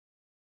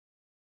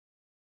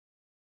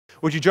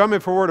Would you join me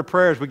for a word of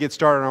prayer as we get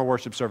started on our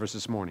worship service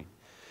this morning?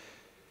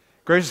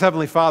 Gracious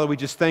Heavenly Father, we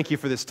just thank you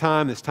for this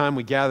time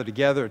we gather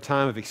together, a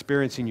time of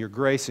experiencing your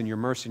grace and your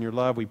mercy and your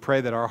love. We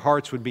pray that our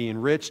hearts would be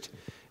enriched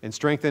and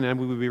strengthened, and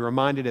we would be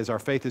reminded as our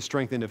faith is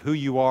strengthened of who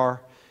you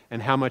are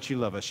and how much you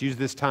love us. Use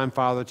this time,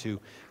 Father, to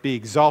be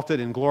exalted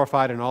and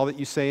glorified in all that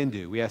you say and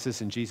do. We ask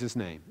this in Jesus'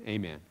 name.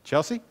 Amen.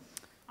 Chelsea?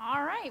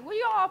 All right. Will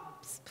you all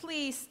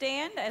please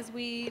stand as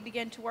we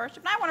begin to worship?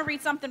 And I want to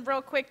read something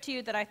real quick to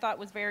you that I thought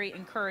was very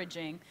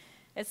encouraging.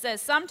 It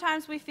says,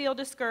 sometimes we feel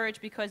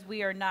discouraged because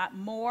we are not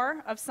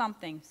more of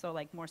something. So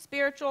like more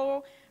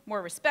spiritual,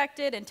 more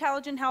respected,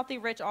 intelligent, healthy,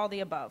 rich, all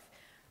the above.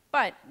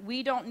 But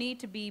we don't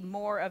need to be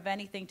more of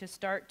anything to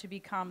start to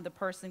become the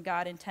person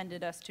God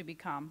intended us to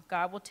become.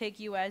 God will take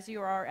you as you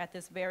are at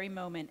this very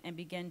moment and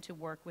begin to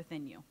work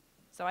within you.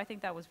 So I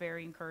think that was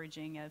very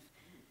encouraging of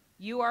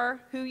you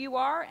are who you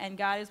are and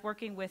God is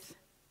working with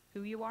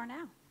who you are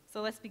now.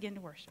 So let's begin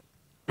to worship.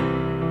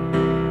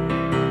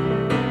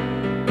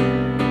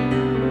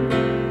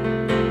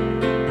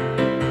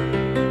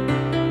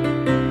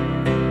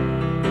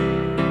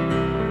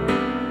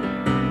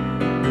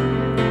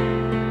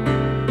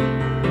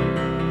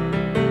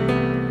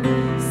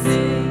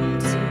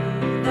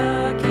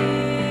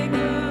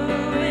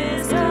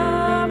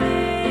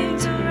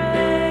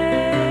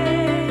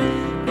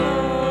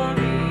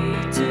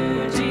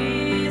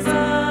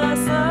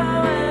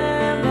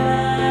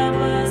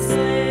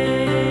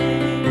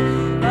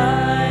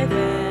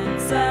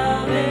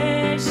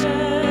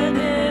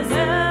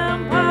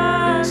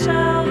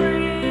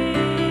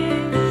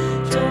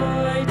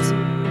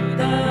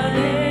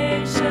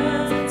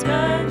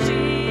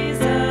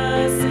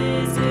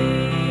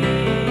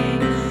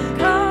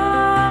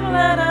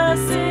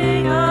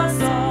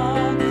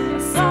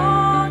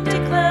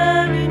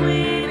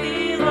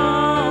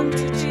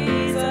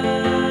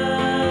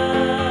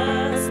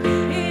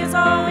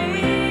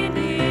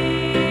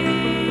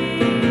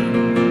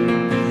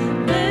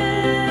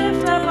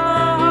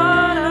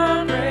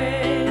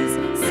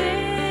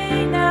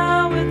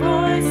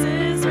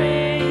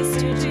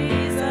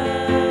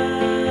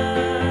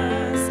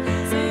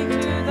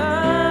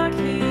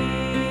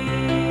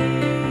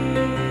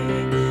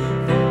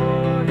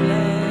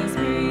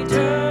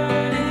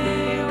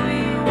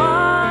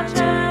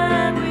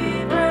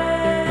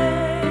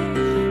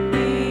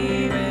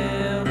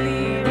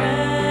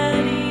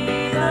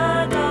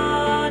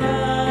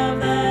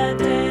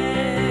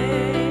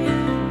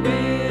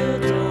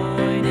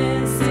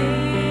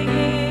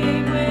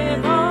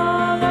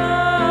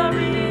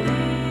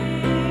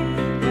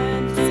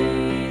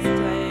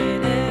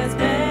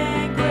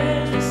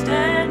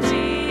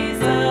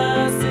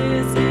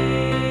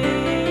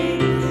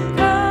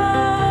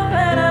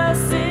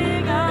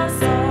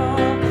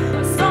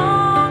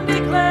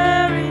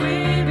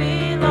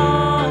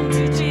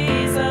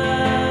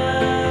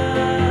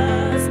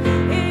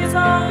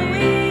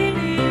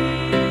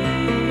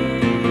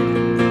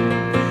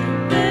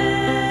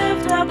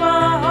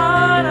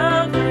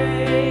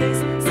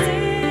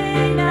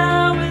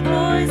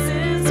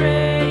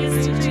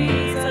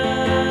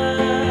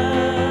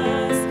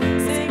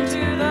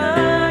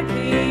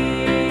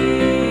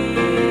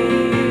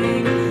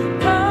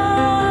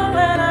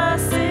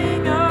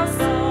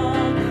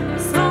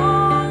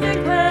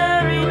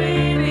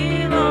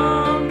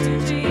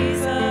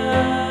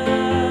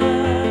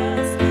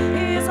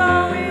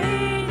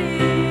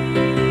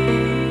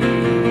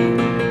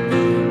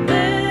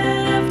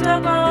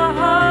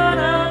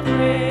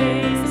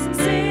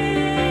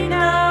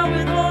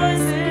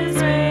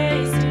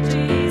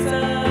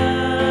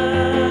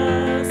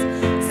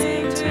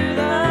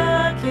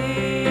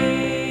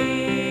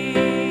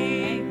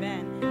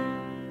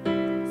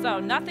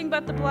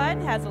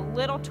 Has a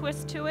little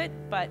twist to it,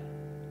 but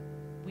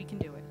we can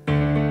do it.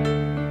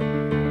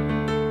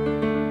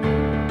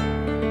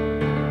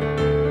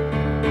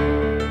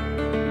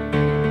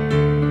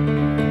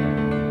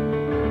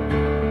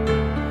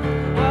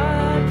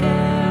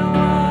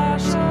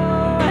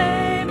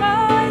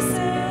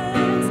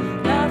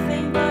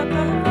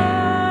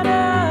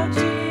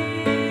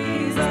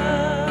 Jesus.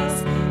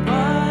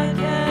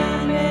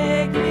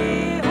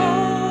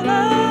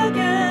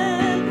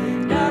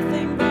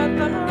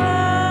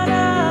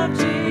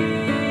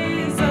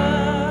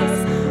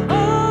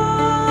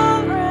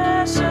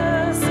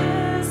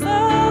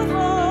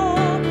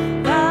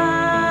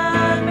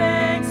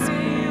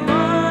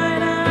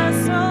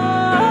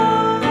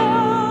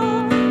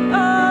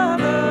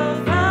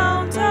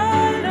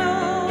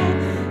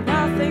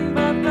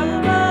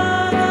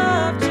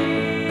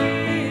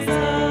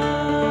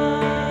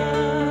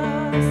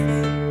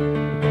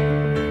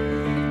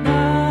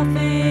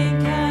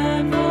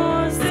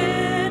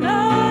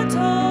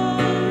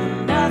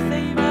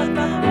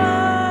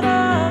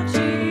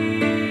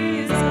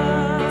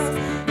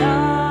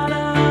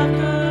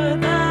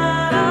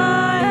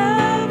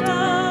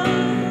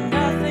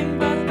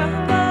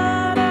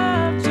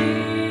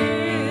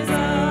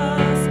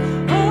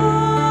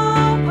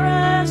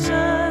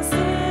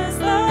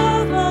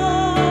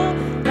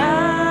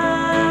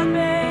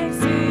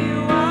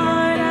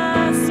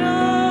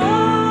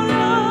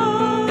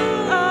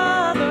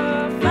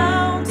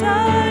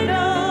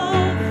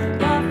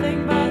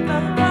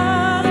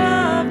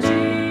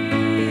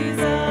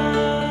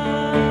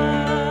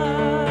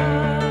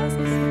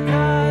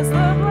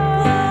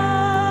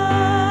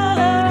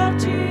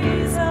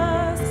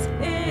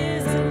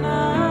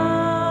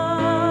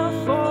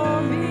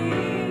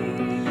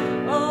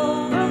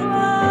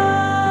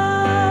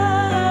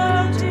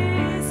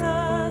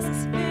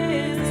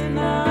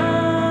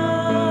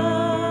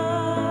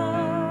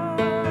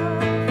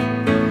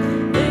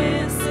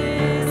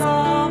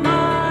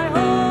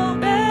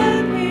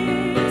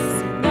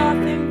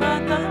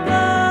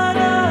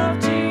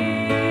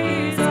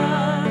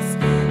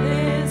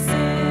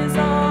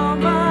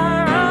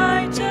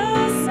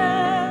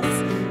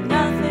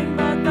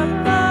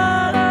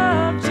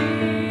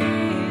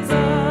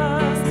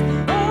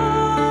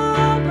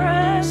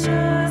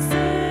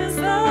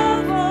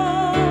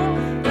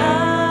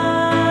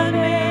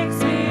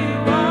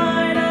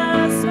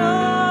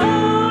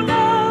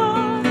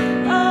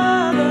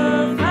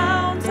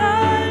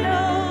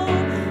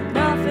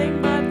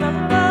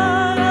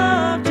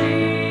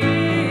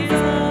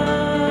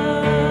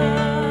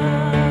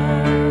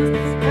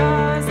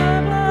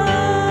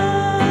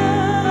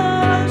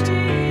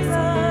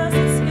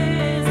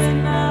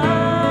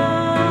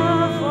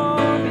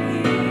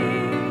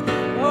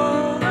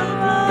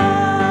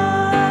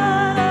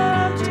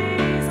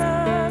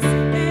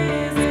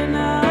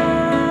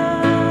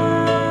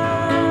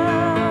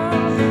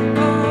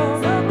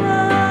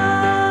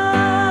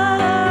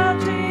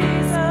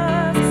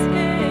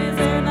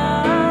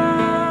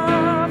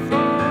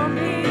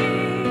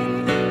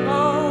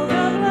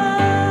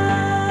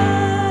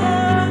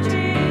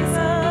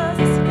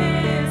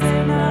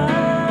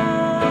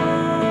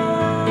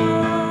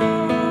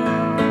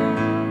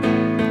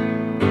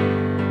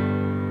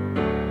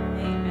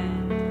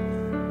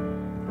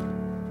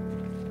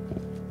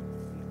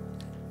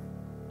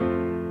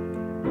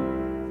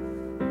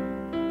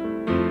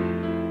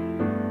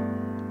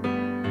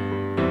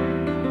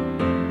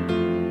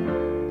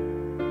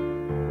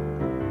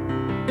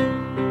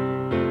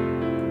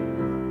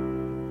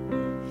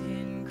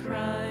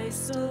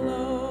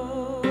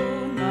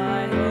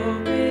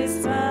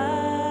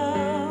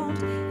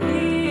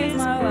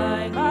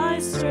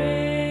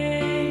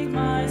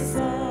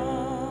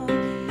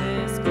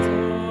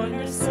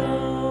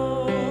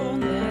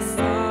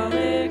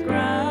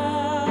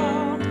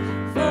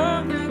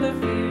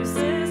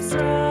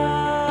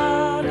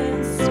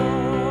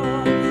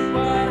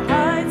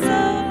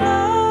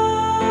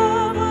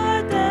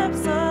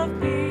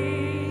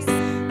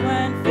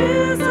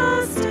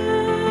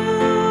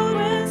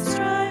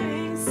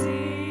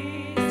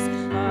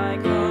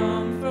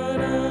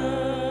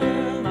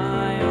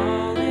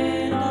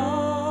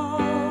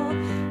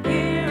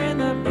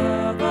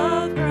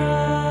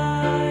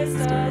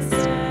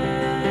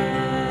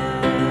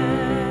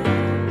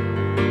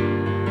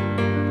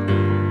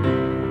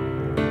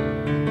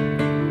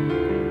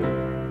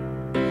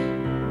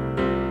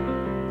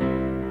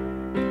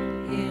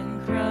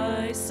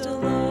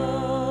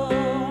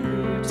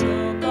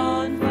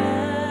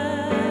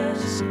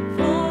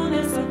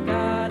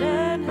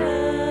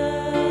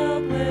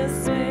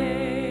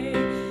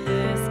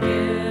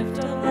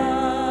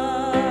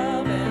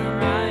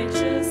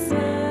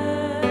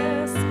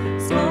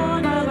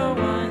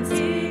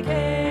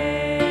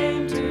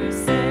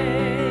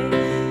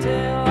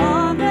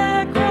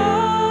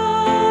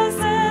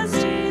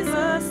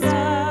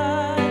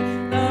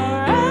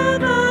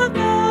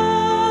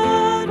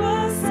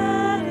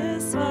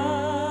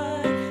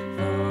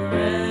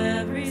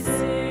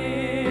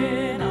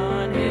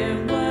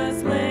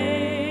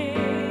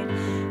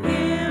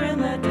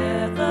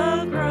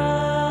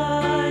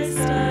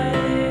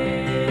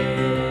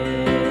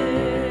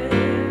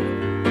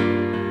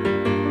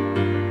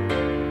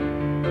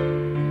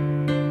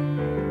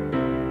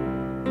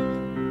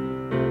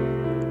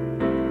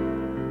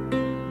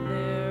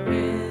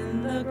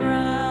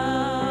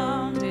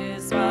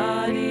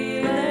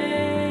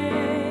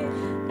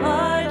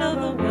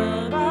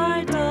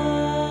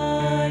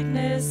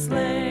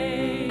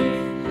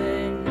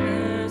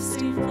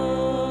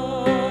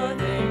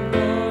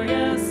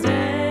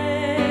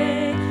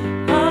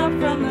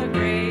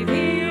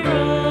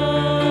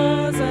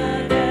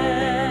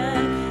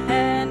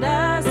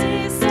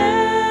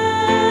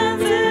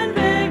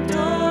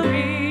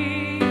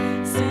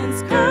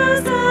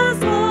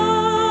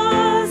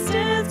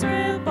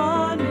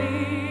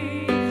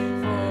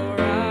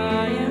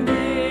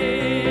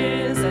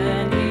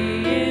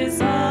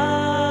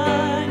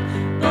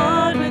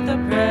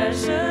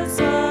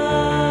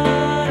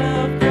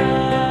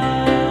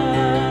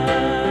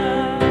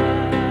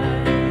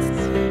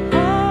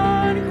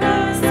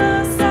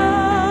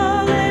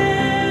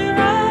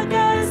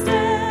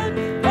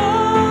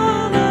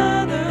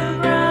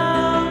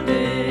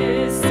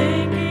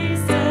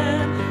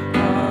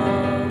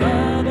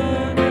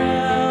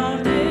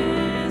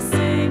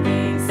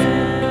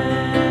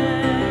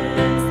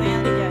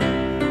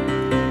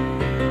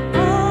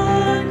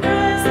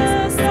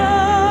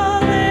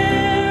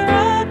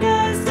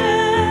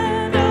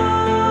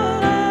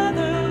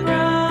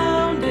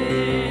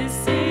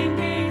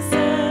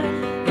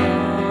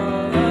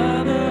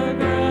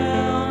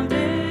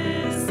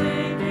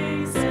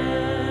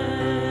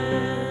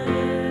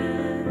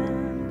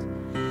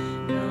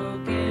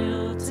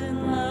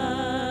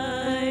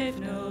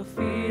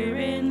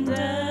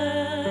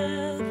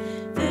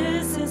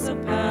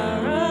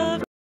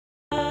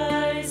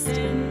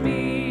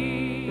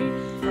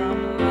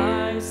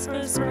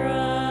 life's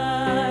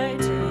bright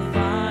to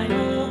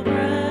final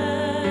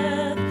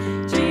breath,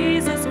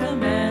 Jesus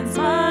commands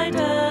my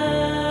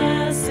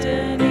destiny.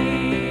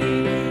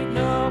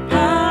 No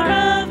power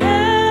of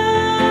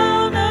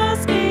hell, no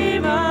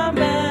scheme of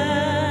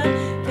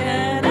man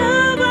can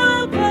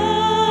ever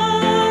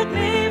pluck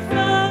me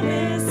from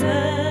his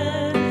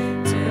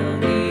hand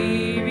till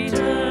he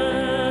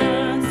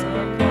returns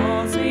or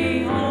calls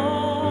me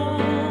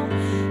home.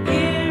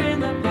 Here in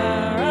the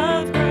power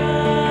of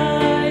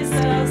Christ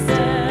I'll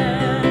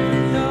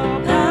stand.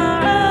 No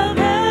power of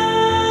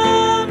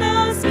hell,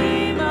 no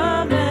scheme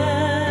of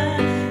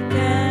man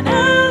can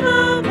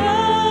ever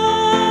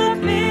pluck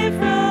me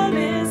from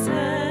his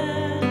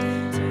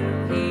hand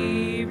till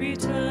he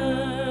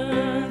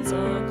returns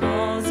or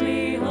calls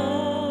me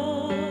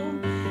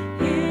home.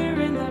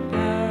 Here in the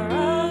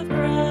power of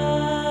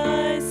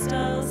Christ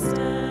I'll stand.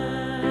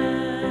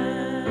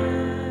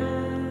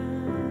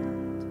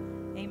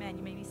 Amen.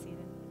 You may be seated.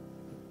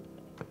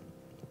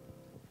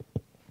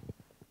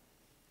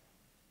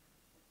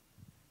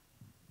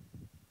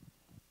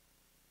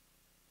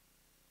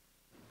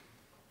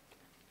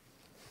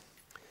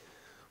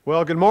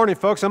 Well, good morning,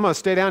 folks. I'm going to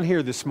stay down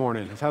here this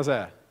morning. How's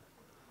that?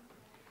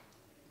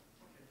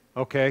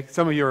 Okay.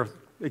 Some of you are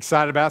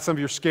excited about it. Some of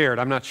you are scared.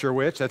 I'm not sure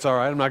which. That's all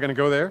right. I'm not going to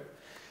go there.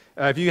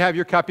 If you have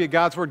your copy of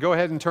God's Word, go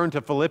ahead and turn to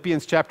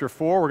Philippians chapter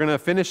 4. We're going to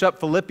finish up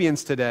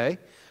Philippians today.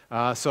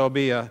 So it'll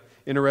be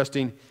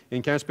interesting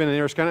encounter. It's been an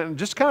interesting,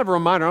 just kind of a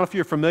reminder. I don't know if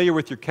you're familiar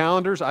with your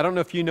calendars. I don't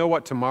know if you know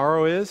what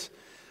tomorrow is.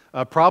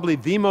 Probably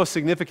the most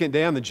significant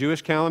day on the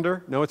Jewish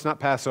calendar. No, it's not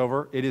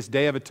Passover. It is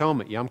Day of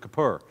Atonement, Yom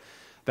Kippur.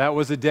 That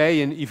was a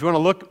day, and if you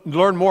want to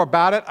learn more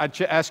about it,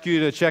 I'd ask you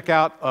to check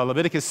out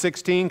Leviticus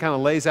 16, kind of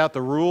lays out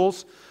the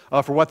rules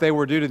for what they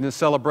were doing in the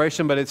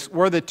celebration, but it's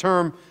where the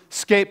term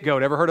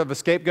scapegoat, ever heard of a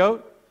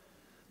scapegoat?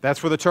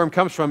 That's where the term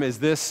comes from, is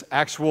this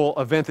actual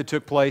event that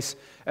took place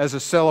as a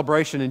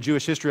celebration in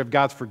Jewish history of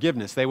God's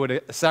forgiveness. They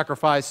would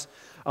sacrifice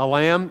a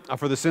lamb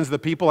for the sins of the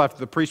people after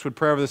the priest would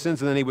pray over the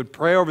sins, and then he would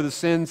pray over the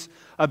sins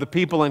of the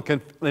people and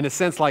in a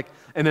sense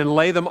and then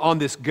lay them on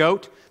this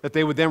goat that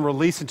they would then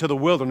release into the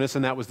wilderness,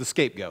 and that was the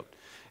scapegoat.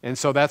 And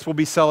so that's what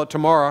we sell it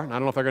tomorrow. And I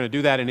don't know if they're going to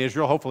do that in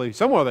Israel. Hopefully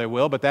somewhere they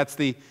will, but that's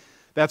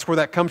where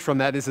that comes from.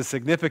 That is a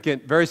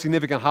significant, very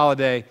significant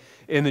holiday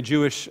in the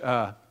Jewish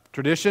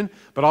tradition,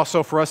 but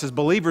also for us as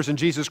believers in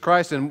Jesus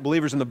Christ and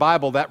believers in the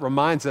Bible, that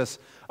reminds us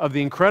of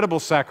the incredible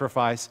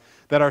sacrifice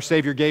that our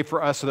Savior gave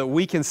for us so that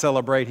we can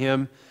celebrate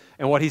Him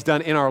and what He's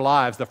done in our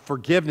lives, the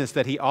forgiveness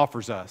that He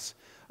offers us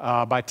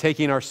by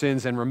taking our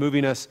sins and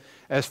removing us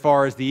as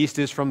far as the east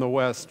is from the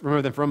west,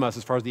 remove them from us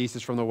as far as the east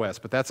is from the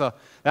west. But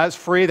that's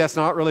free. That's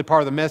not really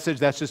part of the message.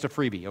 That's just a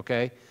freebie,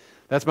 okay?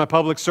 That's my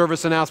public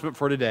service announcement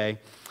for today.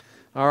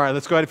 All right,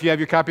 let's go ahead. If you have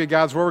your copy of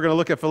God's Word, we're going to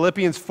look at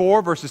Philippians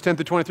 4, verses 10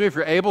 through 23. If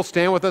you're able,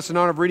 stand with us in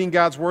honor of reading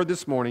God's Word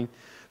this morning.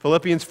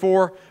 Philippians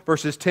 4,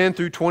 verses 10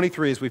 through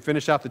 23, as we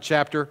finish out the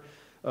chapter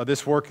of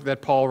this work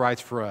that Paul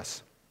writes for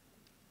us.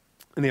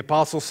 And the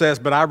apostle says,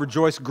 "But I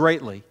rejoice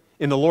greatly,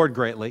 in the Lord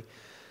greatly,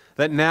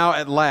 that now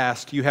at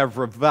last you have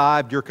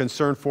revived your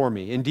concern for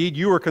me. Indeed,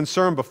 you were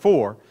concerned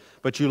before,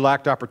 but you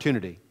lacked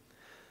opportunity.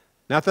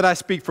 Not that I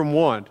speak from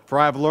want, for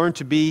I have learned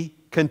to be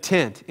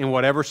content in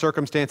whatever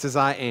circumstances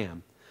I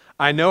am.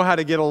 I know how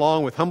to get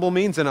along with humble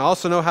means, and I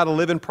also know how to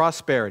live in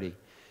prosperity.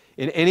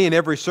 In any and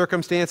every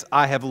circumstance,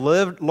 I have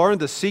learned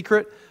the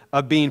secret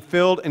of being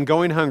filled and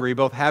going hungry,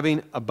 both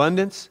having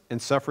abundance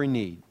and suffering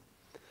need.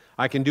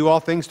 I can do all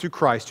things through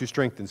Christ who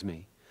strengthens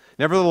me.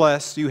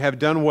 Nevertheless, you have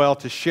done well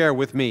to share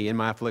with me in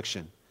my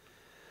affliction.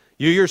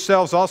 You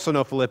yourselves also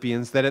know,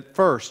 Philippians, that at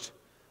first,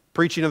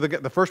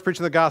 the first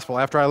preaching of the gospel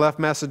after I left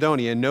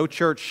Macedonia, no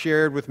church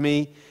shared with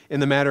me in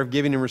the matter of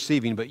giving and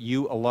receiving, but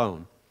you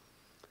alone.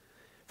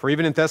 For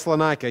even in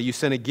Thessalonica, you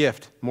sent a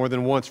gift more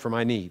than once for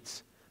my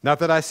needs. Not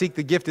that I seek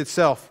the gift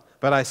itself,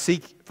 but I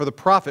seek for the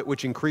profit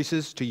which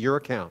increases to your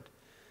account.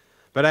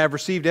 But I have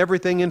received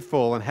everything in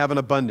full and have an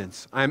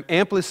abundance. I am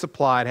amply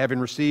supplied, having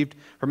received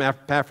from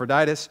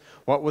Epaphroditus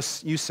what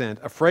was you sent,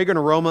 a fragrant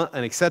aroma,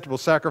 an acceptable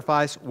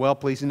sacrifice,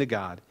 well-pleasing to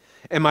God.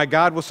 And my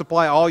God will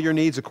supply all your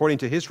needs according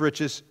to His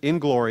riches in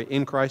glory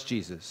in Christ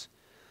Jesus.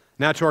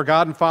 Now to our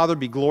God and Father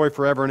be glory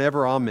forever and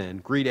ever.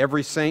 Amen. Greet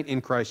every saint in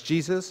Christ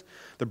Jesus.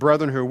 The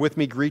brethren who are with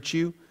me greet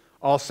you.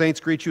 All saints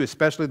greet you,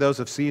 especially those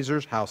of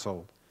Caesar's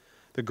household.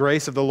 The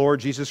grace of the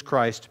Lord Jesus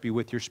Christ be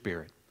with your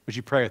spirit." Would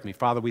you pray with me?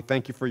 Father, we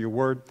thank you for your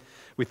word.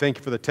 We thank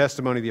you for the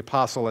testimony of the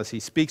apostle as he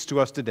speaks to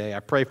us today. I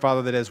pray,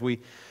 Father, that as we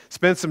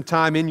spend some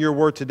time in your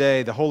word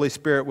today, the Holy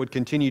Spirit would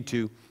continue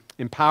to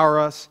empower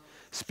us,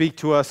 speak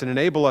to us, and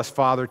enable us,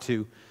 Father,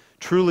 to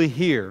truly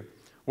hear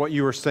what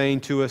you are saying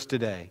to us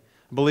today.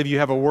 I believe you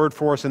have a word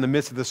for us in the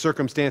midst of the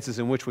circumstances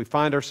in which we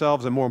find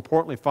ourselves, and more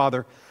importantly,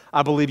 Father,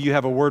 I believe you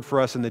have a word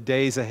for us in the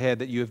days ahead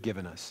that you have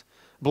given us.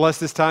 Bless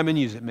this time and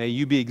use it. May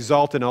you be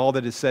exalted in all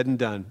that is said and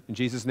done. In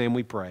Jesus' name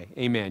we pray.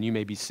 Amen. You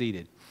may be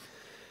seated.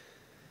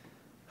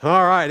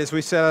 All right, as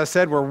I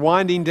said, we're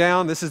winding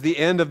down. This is the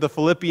end of the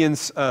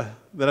Philippians that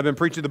I've been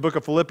preaching, the book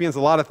of Philippians.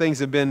 A lot of things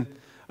have been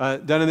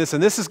done in this.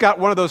 And this has got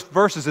one of those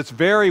verses that's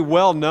very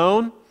well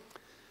known.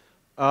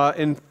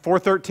 in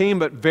 4:13,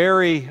 but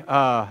very,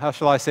 how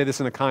shall I say this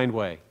in a kind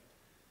way,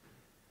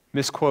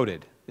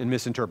 misquoted and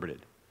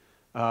misinterpreted.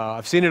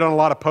 I've seen it on a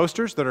lot of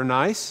posters that are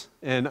nice,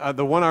 and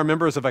the one I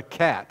remember is of a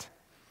cat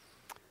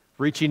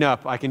reaching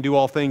up. I can do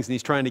all things, and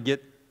he's trying to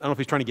get, I don't know if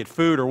he's trying to get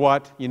food or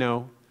what, you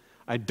know.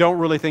 I don't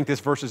really think this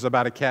verse is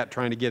about a cat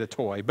trying to get a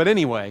toy. But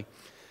anyway,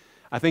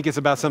 I think it's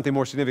about something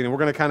more significant. We're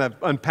going to kind of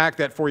unpack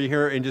that for you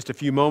here in just a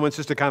few moments,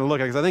 just to kind of look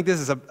at it, because I think this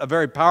is a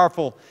very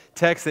powerful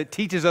text that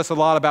teaches us a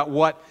lot about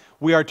what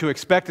we are to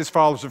expect as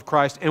followers of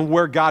Christ and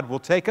where God will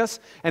take us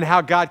and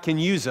how God can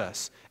use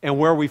us and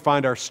where we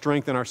find our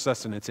strength and our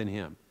sustenance in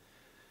Him.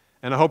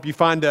 And I hope you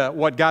find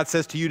what God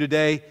says to you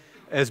today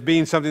as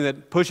being something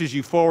that pushes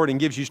you forward and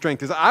gives you strength.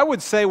 Because I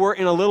would say we're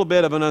in a little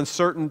bit of an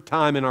uncertain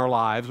time in our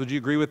lives. Would you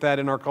agree with that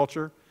in our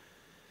culture?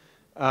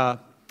 I'm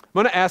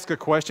going to ask a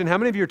question. How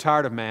many of you are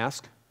tired of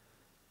masks?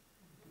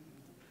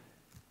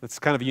 That's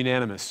kind of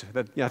unanimous.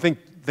 I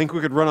think we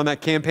could run on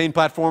that campaign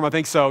platform. I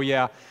think so,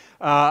 yeah.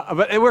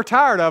 But we're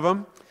tired of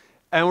them.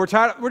 And we're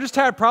just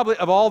tired probably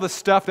of all the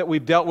stuff that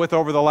we've dealt with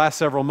over the last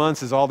several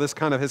months as all this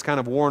has kind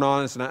of worn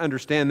on us, and I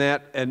understand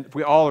that, and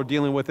we all are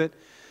dealing with it.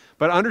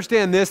 But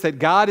understand this, that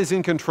God is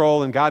in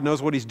control and God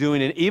knows what He's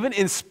doing, and even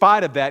in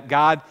spite of that,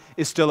 God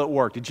is still at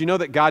work. Did you know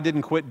that God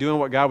didn't quit doing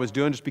what God was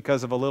doing just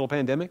because of a little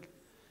pandemic?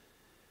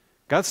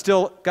 God's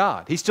still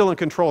God. He's still in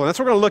control. And that's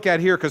what we're going to look at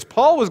here, because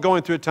Paul was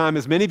going through a time,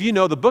 as many of you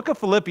know, the book of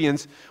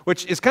Philippians,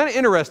 which is kind of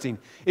interesting.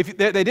 If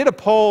they did a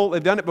poll,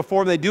 they've done it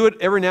before, and they do it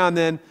every now and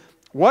then.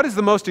 What is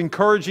the most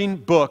encouraging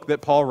book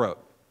that Paul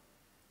wrote?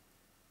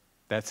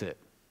 That's it.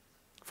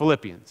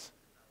 Philippians.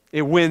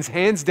 It wins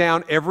hands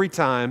down every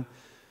time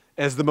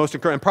as the most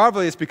encouraging. And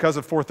probably it's because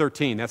of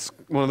 4:13. That's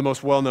one of the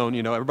most well-known,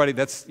 everybody,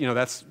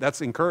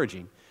 that's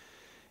encouraging.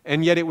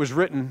 And yet it was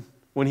written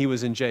when he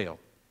was in jail.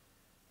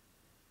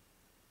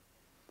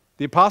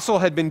 The apostle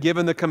had been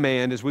given the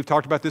command, as we've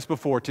talked about this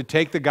before, to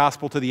take the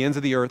gospel to the ends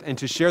of the earth and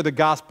to share the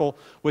gospel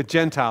with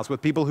Gentiles,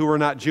 with people who are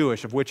not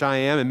Jewish, of which I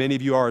am, and many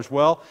of you are as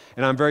well.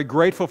 And I'm very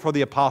grateful for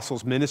the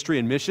apostle's ministry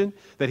and mission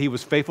that he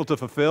was faithful to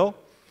fulfill.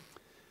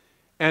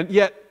 And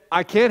yet,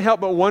 I can't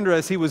help but wonder,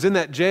 as he was in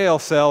that jail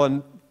cell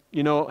and,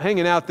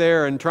 hanging out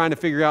there and trying to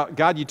figure out,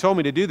 God, you told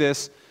me to do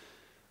this,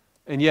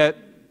 and yet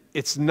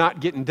it's not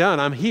getting done.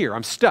 I'm here.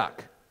 I'm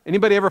stuck.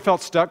 Anybody ever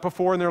felt stuck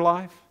before in their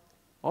life?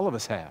 All of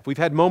us have. We've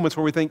had moments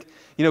where we think,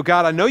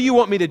 God, I know you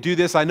want me to do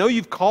this. I know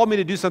you've called me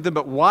to do something,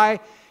 but why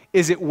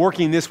is it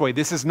working this way?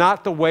 This is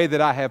not the way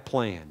that I have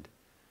planned.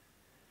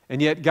 And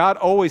yet God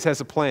always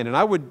has a plan. And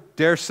I would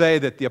dare say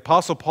that the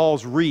Apostle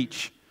Paul's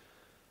reach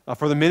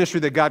for the ministry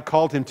that God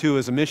called him to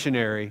as a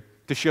missionary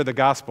to share the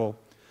gospel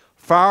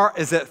far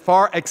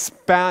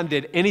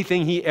expanded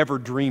anything he ever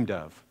dreamed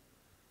of.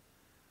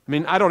 I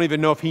mean, I don't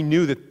even know if he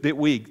knew that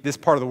this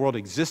part of the world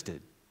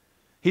existed.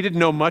 He didn't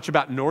know much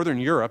about Northern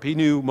Europe. He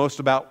knew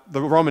most about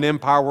the Roman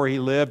Empire where he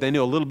lived. They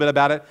knew a little bit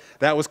about it.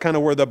 That was kind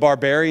of where the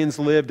barbarians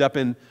lived, up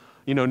in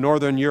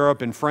Northern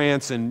Europe and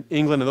France and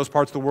England and those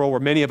parts of the world where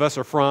many of us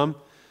are from.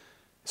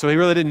 So he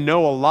really didn't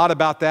know a lot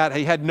about that.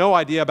 He had no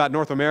idea about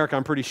North America,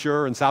 I'm pretty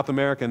sure, and South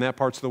America and that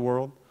parts of the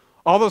world.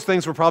 All those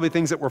things were probably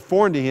things that were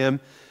foreign to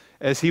him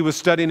as he was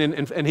studying,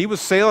 and he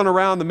was sailing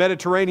around the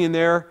Mediterranean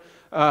there,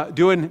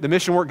 doing the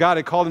mission work God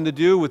had called him to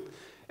do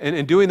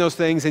and doing those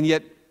things, and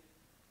yet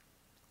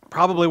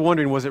probably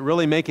wondering, was it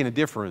really making a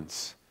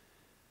difference?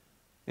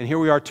 And here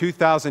we are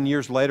 2,000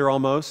 years later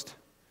almost,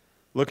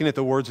 looking at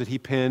the words that he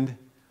penned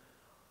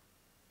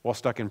while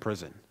stuck in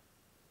prison.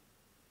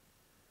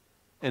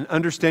 And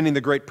understanding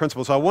the great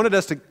principles. So I wanted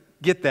us to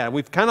get that.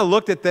 We've kind of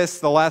looked at this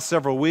the last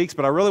several weeks,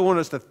 but I really want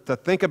us to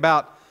think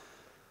about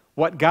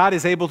what God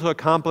is able to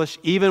accomplish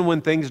even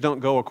when things don't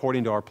go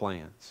according to our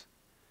plans.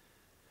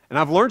 And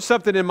I've learned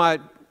something in my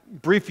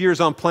brief years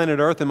on planet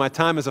Earth and my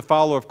time as a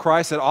follower of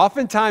Christ, that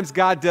oftentimes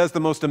God does the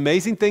most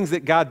amazing things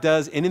that God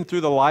does in and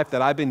through the life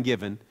that I've been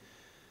given,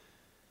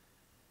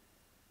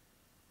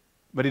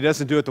 but He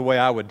doesn't do it the way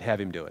I would have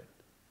Him do it.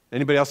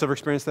 Anybody else ever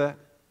experienced that?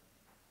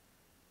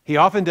 He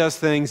often does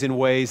things in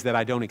ways that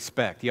I don't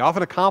expect. He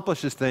often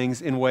accomplishes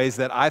things in ways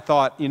that I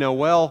thought,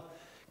 well,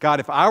 God,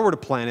 if I were to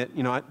plan it,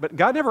 but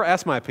God never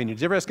asked my opinion.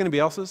 Did you ever ask anybody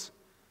else's?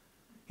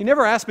 He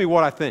never asked me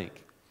what I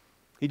think.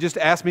 He just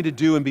asked me to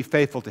do and be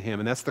faithful to Him,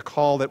 and that's the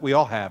call that we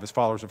all have as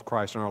followers of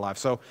Christ in our life.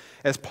 So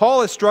as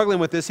Paul is struggling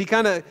with this,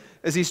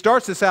 as he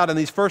starts this out in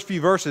these first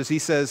few verses, he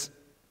says,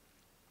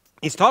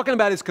 he's talking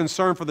about his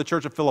concern for the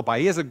church of Philippi.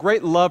 He has a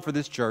great love for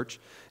this church,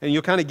 and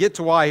you'll kind of get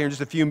to why here in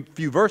just a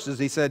few verses.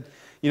 He said,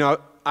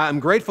 I'm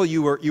grateful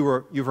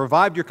you've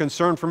revived your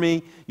concern for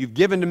me, you've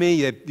given to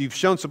me, you've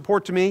shown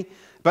support to me,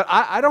 but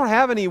I don't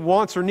have any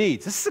wants or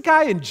needs. This is a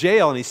guy in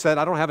jail, and he said,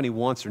 I don't have any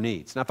wants or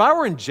needs. Now, if I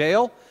were in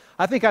jail,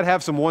 I think I'd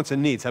have some wants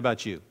and needs. How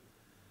about you?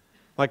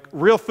 Like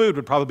real food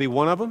would probably be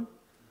one of them.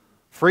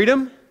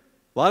 Freedom,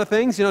 a lot of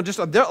things,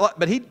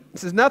 but he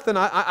says nothing.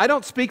 I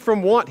don't speak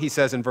from want, he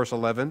says in verse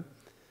 11.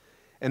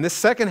 And this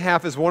second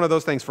half is one of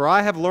those things. For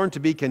I have learned to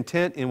be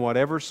content in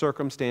whatever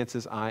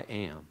circumstances I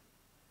am.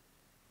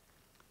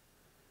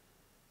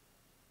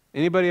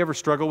 Anybody ever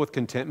struggle with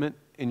contentment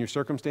in your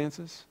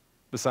circumstances?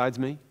 besides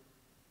me?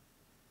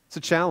 It's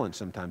a challenge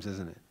sometimes,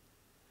 isn't it?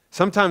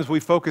 Sometimes we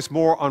focus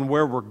more on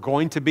where we're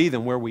going to be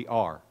than where we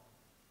are.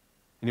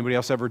 Anybody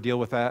else ever deal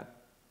with that?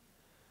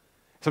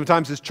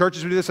 Sometimes as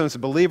churches we do this, sometimes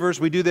as believers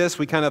we do this.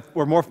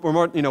 We're more,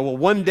 well,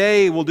 one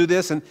day we'll do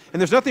this. And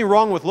there's nothing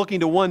wrong with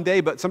looking to one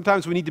day, but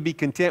sometimes we need to be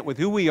content with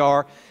who we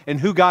are and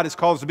who God has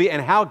called us to be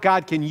and how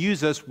God can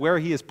use us where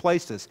He has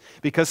placed us.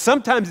 Because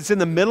sometimes it's in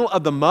the middle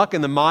of the muck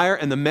and the mire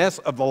and the mess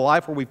of the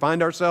life where we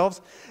find ourselves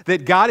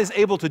that God is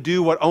able to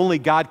do what only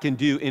God can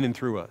do in and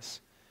through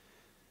us.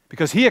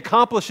 Because He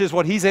accomplishes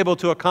what He's able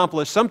to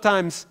accomplish,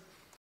 sometimes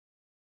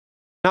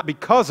not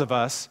because of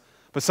us,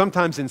 but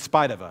sometimes in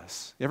spite of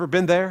us. You ever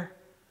been there?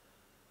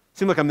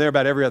 Seems like I'm there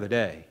about every other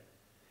day.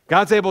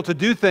 God's able to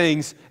do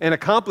things and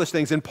accomplish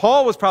things. And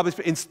Paul was probably,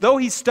 though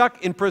he's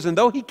stuck in prison,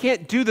 though he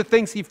can't do the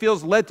things he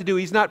feels led to do,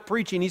 he's not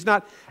preaching, he's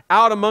not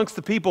out amongst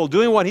the people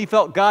doing what he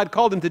felt God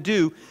called him to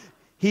do,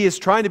 he is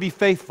trying to be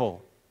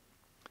faithful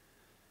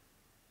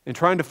and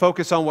trying to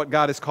focus on what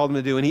God has called him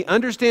to do. And he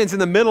understands in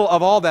the middle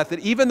of all that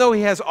even though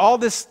he has all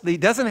this, he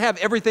doesn't have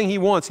everything he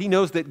wants, he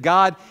knows that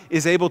God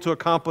is able to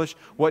accomplish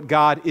what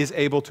God is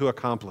able to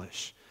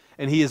accomplish.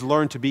 And he has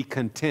learned to be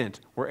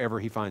content wherever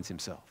he finds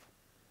himself.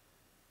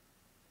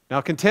 Now,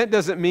 content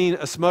doesn't mean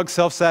a smug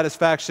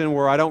self-satisfaction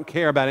where I don't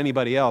care about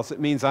anybody else. It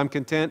means I'm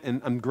content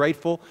and I'm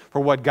grateful for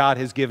what God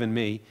has given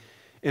me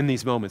in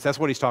these moments. That's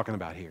what he's talking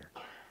about here.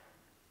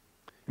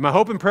 My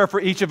hope and prayer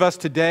for each of us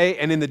today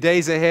and in the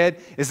days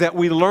ahead is that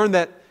we learn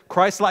that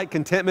Christ-like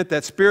contentment,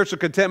 that spiritual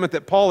contentment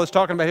that Paul is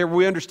talking about here, where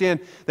we understand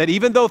that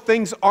even though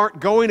things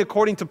aren't going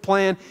according to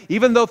plan,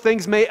 even though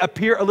things may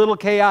appear a little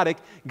chaotic,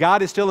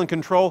 God is still in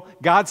control,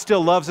 God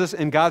still loves us,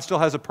 and God still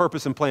has a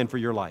purpose and plan for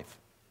your life.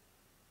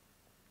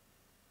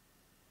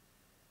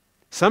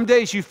 Some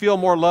days you feel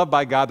more loved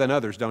by God than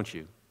others, don't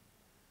you?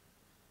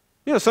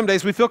 You know, some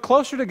days we feel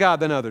closer to God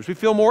than others. We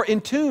feel more in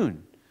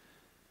tune.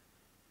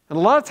 And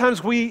a lot of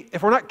times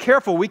if we're not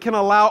careful, we can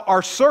allow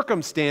our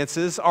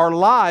circumstances, our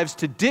lives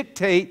to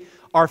dictate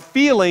our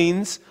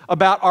feelings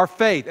about our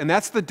faith. And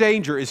that's the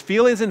danger, is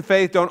feelings and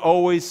faith don't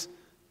always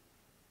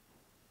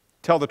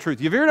tell the truth.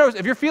 Have you ever noticed,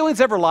 have your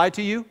feelings ever lied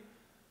to you?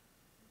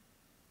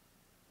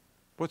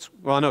 Well,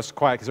 I know it's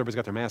quiet because everybody's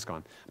got their mask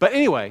on. But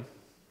anyway,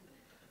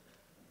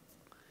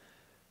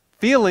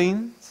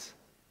 feelings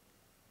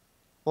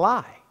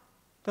lie,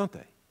 don't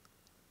they?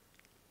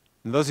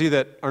 And those of you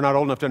that are not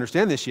old enough to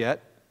understand this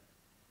yet,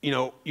 you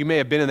know, you may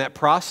have been in that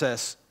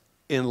process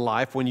in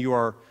life when you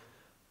are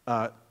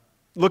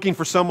looking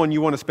for someone you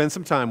want to spend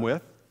some time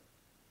with,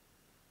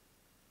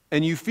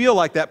 and you feel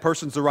like that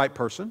person's the right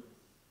person,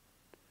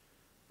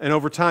 and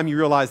over time you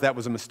realize that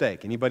was a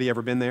mistake. Anybody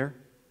ever been there?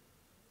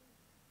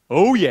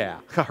 Oh yeah,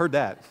 I heard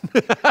that.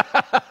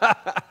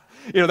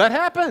 You know, that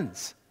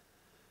happens.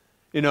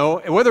 You know,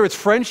 whether it's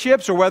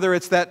friendships or whether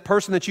it's that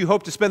person that you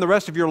hope to spend the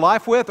rest of your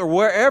life with or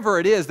wherever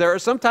it is, there are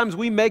sometimes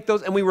we make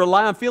those and we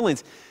rely on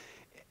feelings.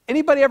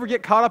 Anybody ever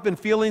get caught up in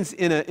feelings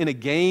in a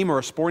game or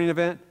a sporting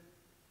event?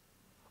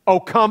 Oh,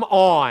 come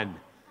on.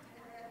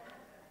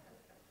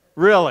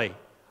 Really?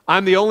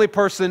 I'm the only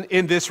person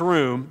in this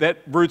room that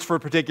roots for a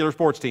particular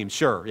sports team.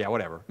 Sure, yeah,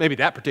 whatever. Maybe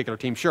that particular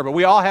team, sure. But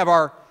we all have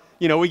our,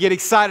 you know, we get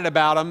excited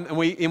about them, and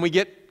we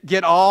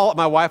get all,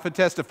 my wife would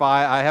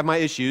testify, I have my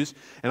issues,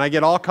 and I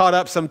get all caught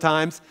up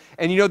sometimes.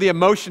 And you know the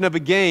emotion of a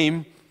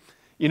game,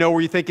 you know,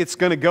 where you think it's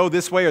going to go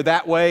this way or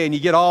that way, and you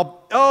get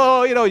all,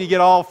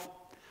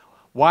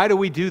 why do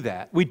we do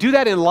that? We do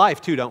that in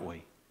life too, don't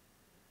we?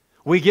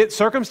 We get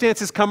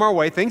circumstances come our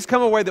way, things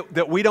come our way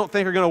that we don't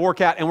think are going to work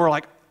out, and we're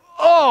like,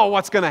 oh,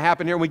 what's going to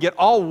happen here? And we get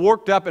all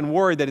worked up and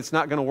worried that it's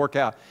not going to work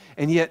out.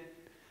 And yet,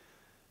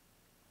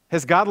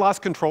 has God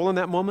lost control in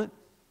that moment?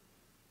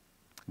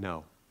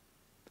 No.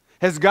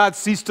 Has God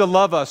ceased to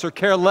love us or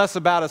care less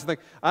about us and think,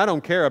 I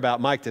don't care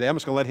about Mike today, I'm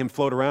just going to let him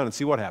float around and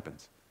see what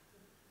happens?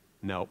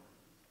 No.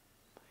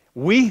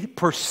 We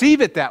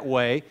perceive it that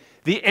way.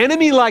 The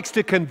enemy likes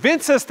to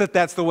convince us that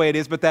that's the way it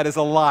is, but that is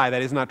a lie.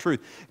 That is not truth.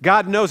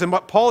 God knows, and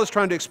what Paul is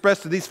trying to express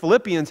to these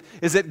Philippians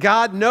is that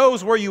God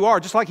knows where you are,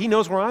 just like He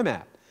knows where I'm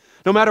at.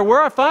 No matter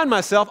where I find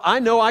myself,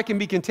 I know I can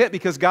be content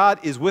because God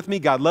is with me,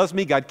 God loves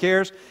me, God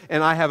cares,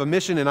 and I have a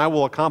mission, and I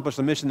will accomplish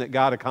the mission that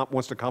God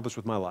wants to accomplish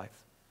with my life.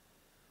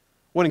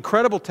 What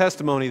incredible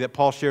testimony that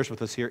Paul shares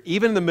with us here,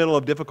 even in the middle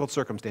of difficult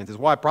circumstances.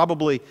 Why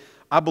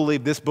I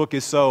believe this book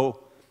is so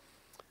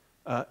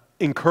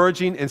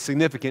encouraging and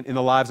significant in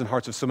the lives and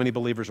hearts of so many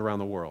believers around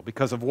the world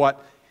because of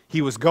what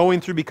he was going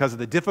through, because of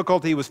the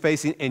difficulty he was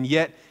facing, and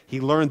yet he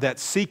learned that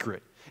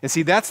secret. And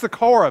see, that's the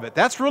core of it.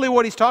 That's really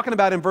what he's talking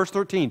about in verse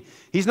 13.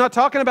 He's not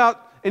talking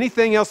about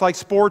anything else like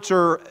sports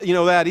or,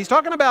 that. He's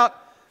talking about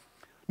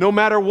no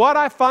matter what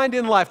I find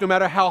in life, no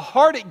matter how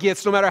hard it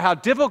gets, no matter how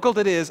difficult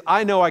it is,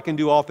 I know I can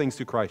do all things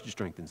through Christ who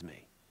strengthens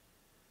me.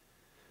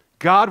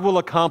 God will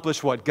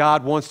accomplish what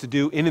God wants to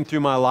do in and through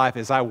my life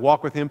as I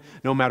walk with Him,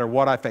 no matter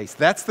what I face.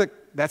 That's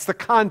the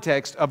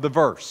context of the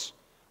verse,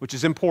 which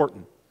is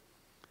important.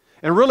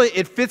 And really,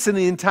 it fits in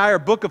the entire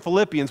book of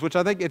Philippians, which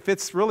I think it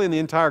fits really in the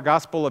entire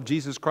gospel of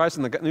Jesus Christ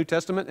in the New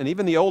Testament and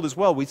even the Old as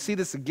well. We see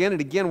this again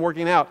and again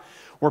working out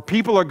where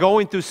people are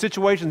going through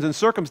situations and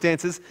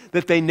circumstances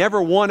that they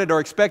never wanted or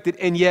expected,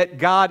 and yet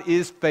God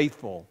is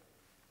faithful.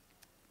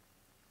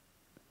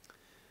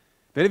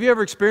 But have you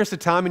ever experienced a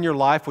time in your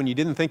life when you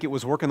didn't think it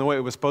was working the way it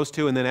was supposed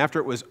to, and then after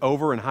it was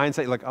over, in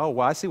hindsight, you're like, oh,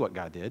 well, I see what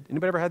God did.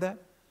 Anybody ever had that?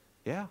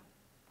 Yeah.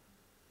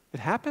 It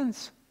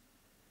happens.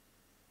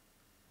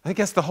 I think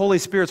that's the Holy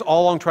Spirit's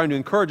all along trying to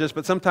encourage us,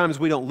 but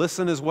sometimes we don't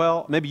listen as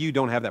well. Maybe you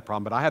don't have that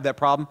problem, but I have that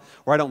problem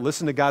where I don't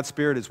listen to God's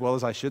Spirit as well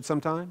as I should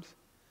sometimes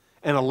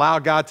and allow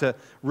God to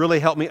really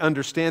help me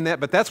understand that.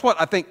 But that's what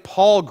I think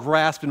Paul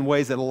grasped in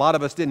ways that a lot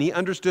of us didn't. He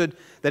understood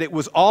that it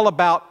was all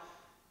about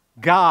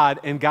God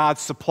and God's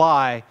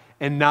supply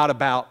and not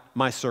about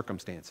my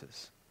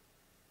circumstances.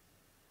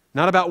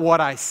 Not about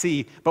what I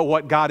see, but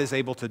what God is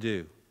able to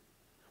do.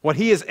 What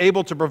He is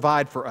able to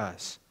provide for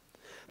us.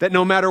 That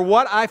no matter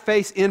what I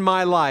face in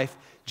my life,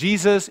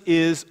 Jesus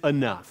is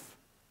enough.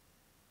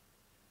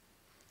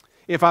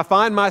 If I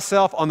find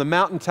myself on the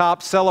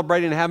mountaintop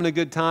celebrating and having a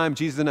good time,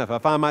 Jesus is enough. If I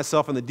find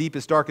myself in the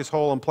deepest, darkest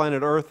hole on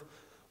planet Earth,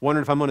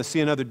 wondering if I'm going to see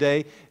another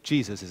day,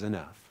 Jesus is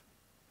enough.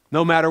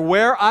 No matter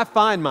where I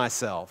find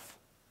myself,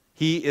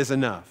 He is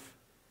enough.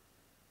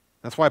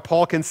 That's why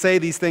Paul can say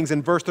these things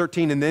in verse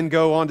 13 and then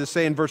go on to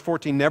say in verse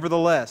 14,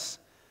 nevertheless,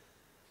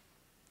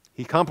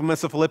 he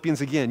compliments the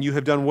Philippians again, you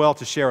have done well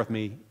to share with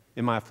me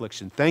in my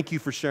affliction. Thank you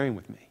for sharing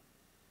with me.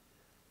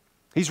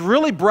 He's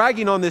really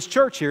bragging on this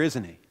church here,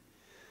 isn't he?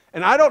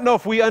 And I don't know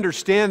if we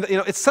understand,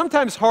 it's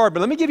sometimes hard,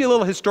 but let me give you a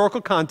little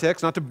historical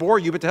context, not to bore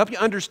you, but to help you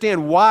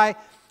understand why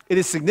it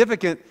is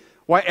significant,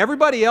 why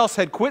everybody else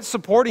had quit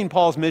supporting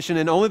Paul's mission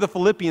and only the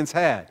Philippians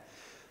had.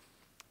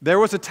 There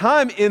was a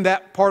time in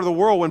that part of the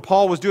world when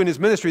Paul was doing his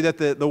ministry that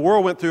the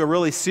world went through a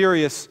really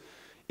serious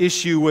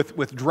issue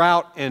with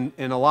drought and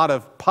a lot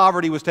of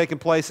poverty was taking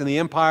place in the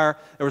empire.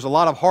 There was a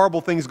lot of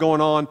horrible things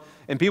going on,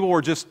 and people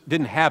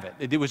didn't have it.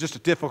 It was just a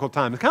difficult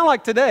time. It's kind of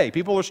like today.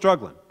 People are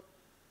struggling.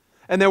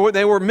 And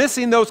they were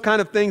missing those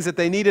kind of things that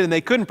they needed, and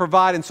they couldn't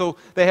provide, and so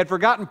they had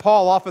forgotten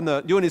Paul off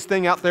doing his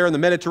thing out there in the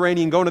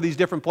Mediterranean, going to these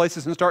different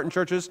places and starting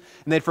churches,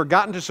 and they'd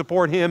forgotten to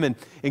support him and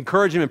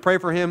encourage him and pray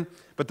for him.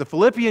 But the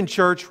Philippian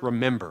church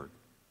remembered.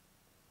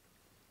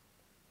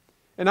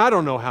 And I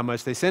don't know how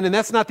much they sent, and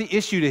that's not the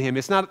issue to him.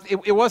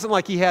 It wasn't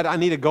like I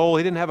need a goal.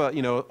 He didn't have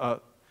a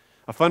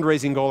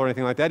fundraising goal or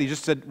anything like that. He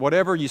just said,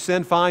 whatever you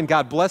send, fine.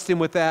 God blessed him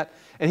with that.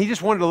 And he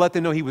just wanted to let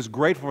them know he was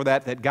grateful for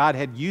that God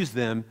had used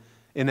them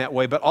in that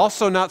way, but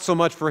also not so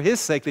much for his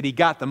sake that he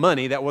got the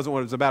money. That wasn't what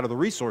it was about, or the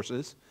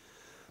resources,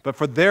 but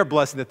for their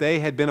blessing, that they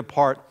had been a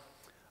part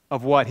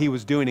of what he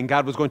was doing, and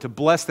God was going to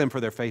bless them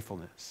for their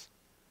faithfulness.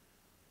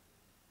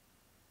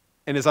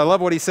 And as I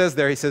love what he says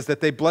there, he says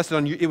that they blessed it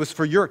on you. It was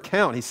for your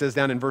account, he says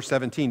down in verse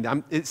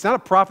 17. It's not a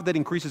profit that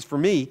increases for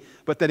me,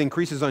 but that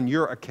increases on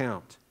your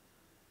account.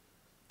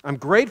 I'm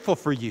grateful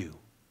for you,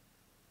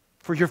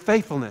 for your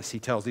faithfulness, he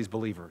tells these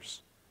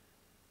believers.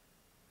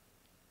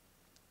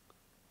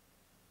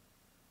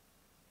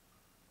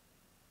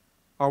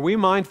 Are we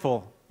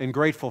mindful and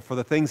grateful for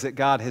the things that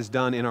God has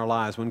done in our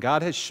lives when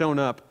God has shown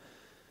up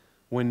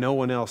when no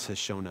one else has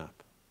shown up?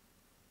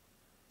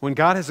 When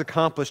God has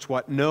accomplished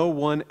what no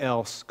one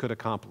else could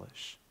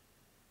accomplish.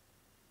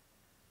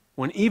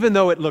 When even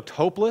though it looked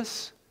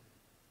hopeless,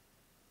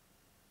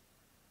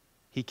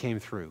 He came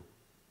through.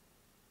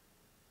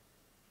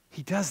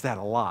 He does that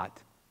a lot.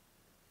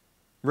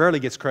 Rarely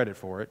gets credit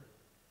for it,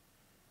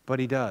 but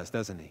He does,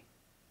 doesn't He?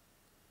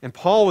 And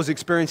Paul was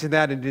experiencing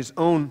that in his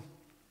own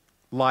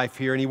life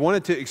here, and he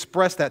wanted to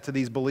express that to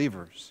these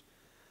believers.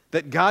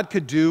 That God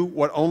could do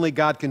what only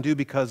God can do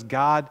because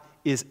God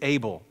is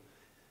able.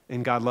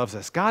 And God loves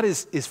us. God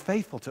is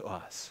faithful to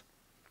us.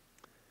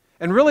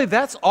 And really,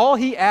 that's all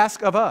He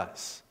asks of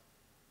us.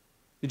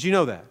 Did you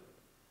know that?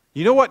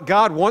 You know what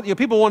God wants?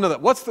 People want to know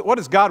that. What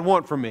does God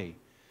want from me?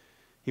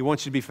 He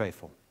wants you to be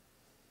faithful.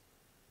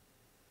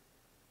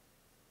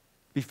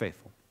 Be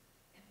faithful.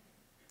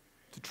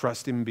 To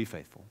trust Him and be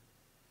faithful.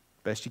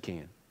 Best you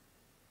can.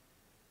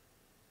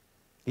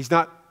 He's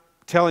not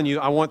telling you,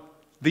 I want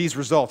these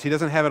results. He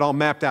doesn't have it all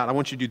mapped out. I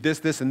want you to do this,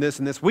 this, and this,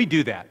 and this. We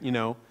do that,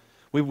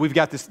 We've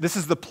got this. This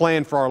is the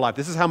plan for our life.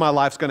 This is how my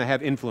life's going to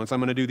have influence. I'm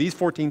going to do these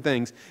 14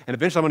 things, and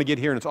eventually I'm going to get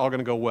here, and it's all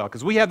going to go well.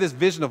 Because we have this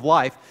vision of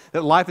life,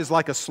 that life is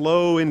like a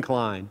slow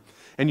incline.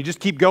 And you just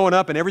keep going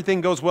up, and everything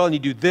goes well, and you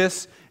do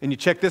this, and you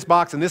check this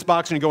box, and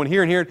you're going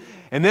here and here.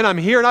 And then I'm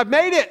here, and I've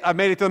made it. I've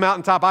made it to the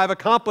mountaintop. I've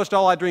accomplished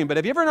all I dreamed. But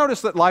have you ever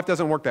noticed that life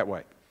doesn't work that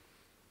way?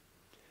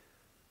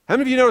 How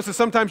many of you notice that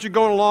sometimes you're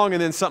going along,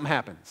 and then something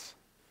happens?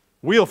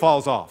 Wheel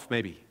falls off,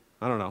 maybe.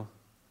 I don't know.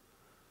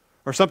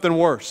 Or something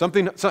worse,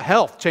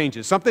 health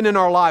changes. Something in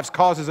our lives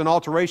causes an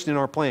alteration in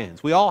our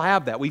plans. We all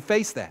have that. We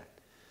face that.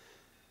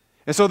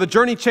 And so the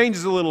journey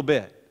changes a little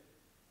bit.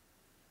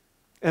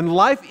 And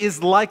life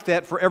is like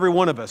that for every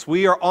one of us.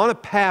 We are on a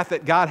path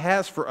that God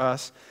has for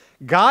us.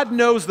 God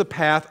knows the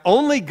path.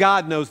 Only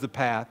God knows the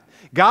path.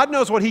 God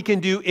knows what he can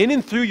do in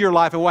and through your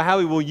life and how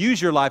he will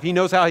use your life. He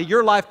knows how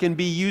your life can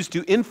be used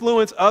to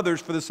influence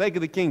others for the sake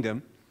of the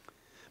kingdom.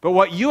 But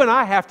what you and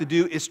I have to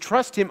do is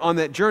trust him on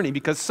that journey,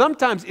 because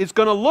sometimes it's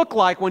going to look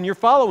like, when you're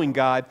following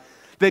God,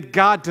 that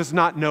God does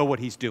not know what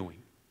he's doing.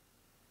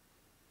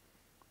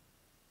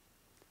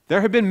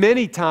 There have been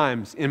many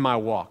times in my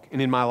walk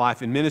and in my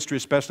life, in ministry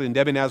especially, and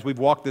Debbie and I, as we've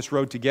walked this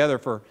road together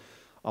for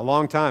a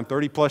long time,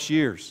 30 plus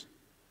years.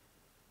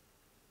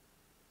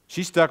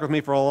 She stuck with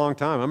me for a long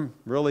time. I'm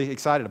really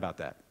excited about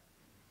that.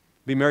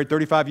 Be married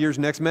 35 years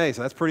next May,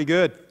 so that's pretty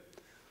good.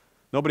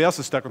 Nobody else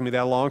has stuck with me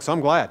that long, so I'm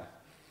glad.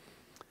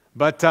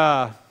 But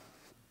there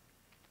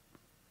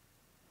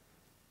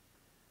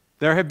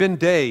have been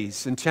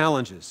days and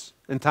challenges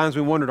and times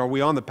we wondered, are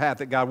we on the path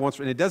that God wants?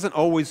 And it doesn't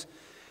always,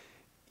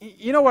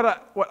 you know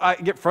what I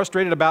get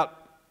frustrated about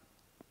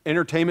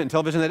entertainment and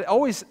television?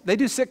 That they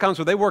do sitcoms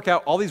where they work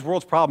out all these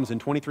world's problems in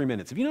 23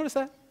 minutes. Have you noticed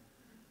that?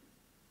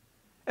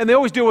 And they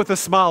always do it with a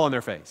smile on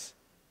their face,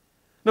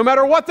 no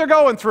matter what they're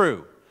going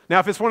through. Now,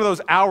 if it's one of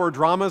those hour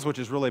dramas, which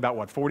is really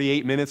about,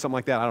 48 minutes, something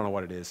like that, I don't know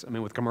what it is. I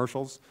mean, with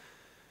commercials,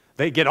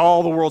 they get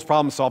all the world's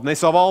problems solved, and they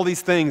solve all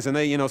these things, and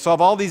they,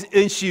 solve all these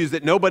issues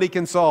that nobody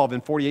can solve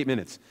in 48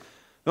 minutes.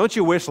 Don't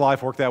you wish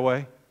life worked that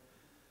way?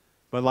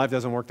 But life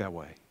doesn't work that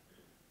way.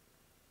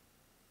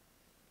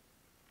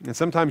 And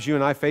sometimes you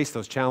and I face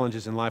those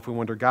challenges in life. We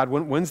wonder, God,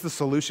 when's the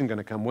solution going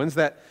to come? When's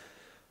that?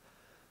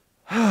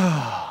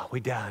 We're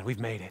done. We've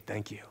made it.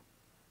 Thank you.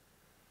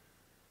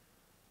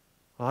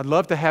 Well, I'd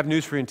love to have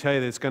news for you and tell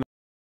you that it's going to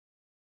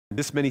be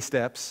this many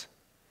steps,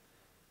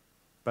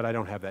 but I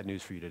don't have that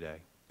news for you today,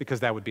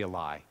 because that would be a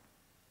lie.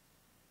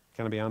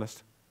 Can I be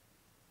honest?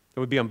 It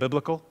would be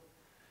unbiblical.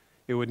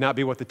 It would not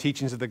be what the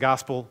teachings of the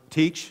gospel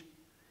teach.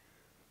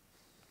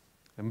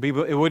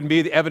 It wouldn't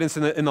be the evidence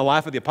in the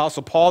life of the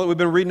Apostle Paul that we've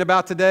been reading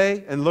about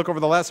today and look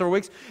over the last several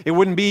weeks. It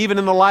wouldn't be even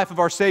in the life of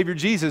our Savior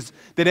Jesus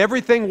that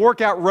everything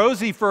worked out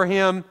rosy for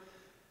him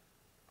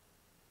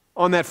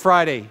on that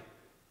Friday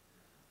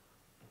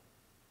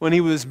when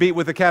he was beat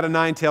with a cat of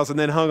nine tails and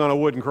then hung on a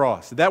wooden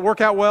cross. Did that work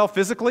out well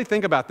physically?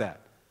 Think about that.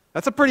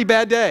 That's a pretty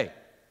bad day.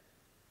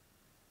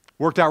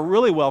 Worked out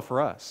really well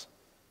for us.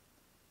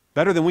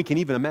 Better than we can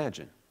even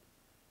imagine.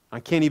 I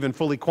can't even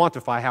fully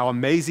quantify how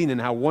amazing and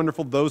how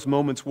wonderful those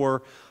moments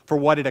were for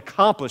what it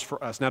accomplished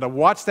for us. Now, to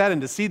watch that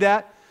and to see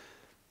that,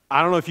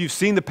 I don't know if you've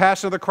seen The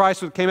Passion of the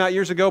Christ that came out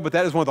years ago, but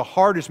that is one of the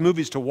hardest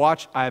movies to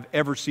watch I have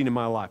ever seen in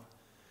my life.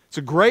 It's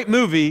a great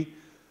movie,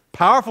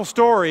 powerful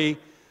story,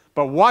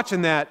 but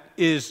watching that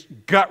is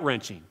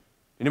gut-wrenching.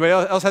 Anybody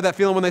else had that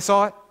feeling when they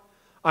saw it?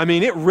 I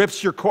mean, it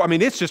rips your core. I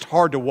mean, it's just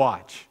hard to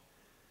watch,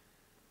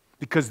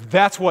 because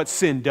that's what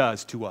sin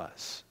does to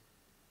us.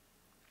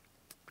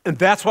 And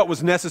that's what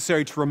was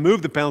necessary to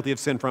remove the penalty of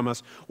sin from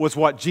us, was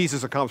what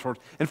Jesus accomplished for us.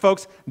 And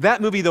folks,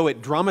 that movie, though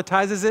it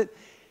dramatizes it,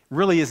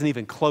 really isn't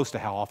even close to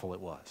how awful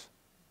it was.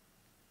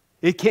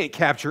 It can't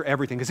capture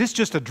everything, because it's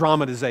just a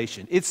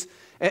dramatization. It's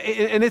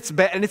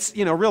bad, and it's,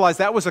 realize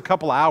that was a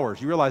couple hours.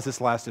 You realize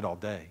this lasted all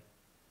day.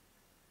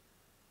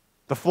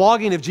 The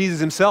flogging of Jesus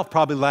himself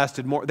probably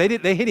lasted more. They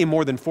hit him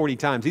more than 40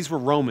 times. These were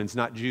Romans,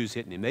 not Jews,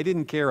 hitting him. They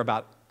didn't care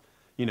about,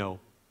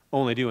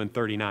 only doing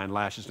 39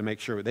 lashes to make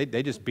sure.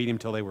 They just beat him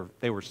till they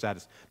were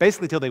satisfied.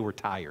 Basically till they were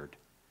tired.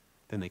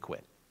 Then they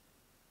quit.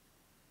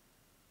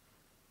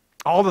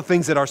 All the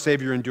things that our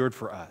Savior endured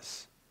for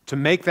us, to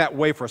make that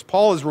way for us.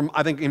 Paul is,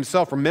 I think,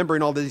 himself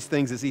remembering all these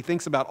things as he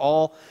thinks about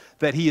all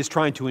that he is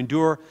trying to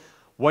endure.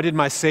 What did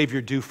my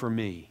Savior do for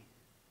me?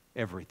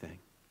 Everything.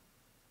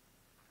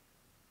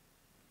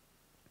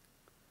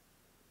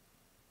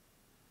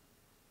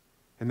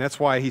 And that's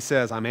why he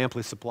says, I'm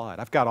amply supplied.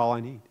 I've got all I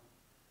need.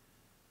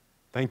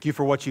 Thank you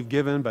for what you've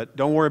given, but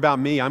don't worry about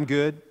me. I'm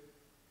good.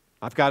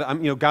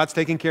 God's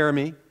taking care of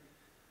me.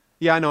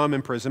 Yeah, I know I'm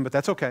in prison, but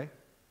that's okay.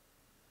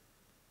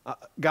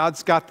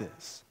 God's got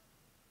this.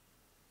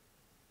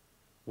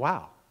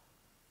 Wow.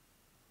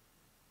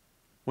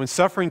 When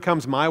suffering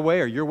comes my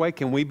way or your way,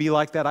 can we be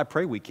like that? I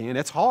pray we can.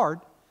 It's hard,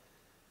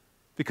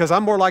 because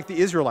I'm more like the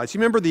Israelites. You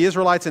remember the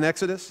Israelites in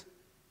Exodus?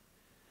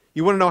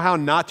 You want to know how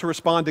not to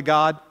respond to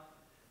God?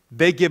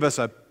 They give us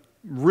a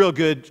real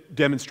good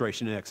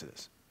demonstration in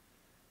Exodus.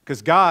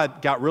 Because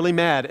God got really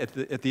mad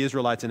at the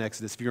Israelites in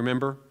Exodus, if you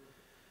remember.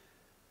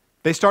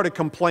 They started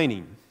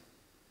complaining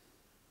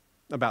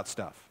about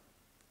stuff.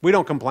 We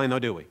don't complain, though,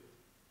 do we?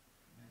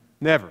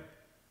 Never.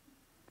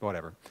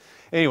 Whatever.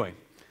 Anyway,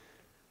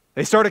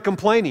 they started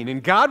complaining,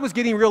 and God was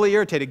getting really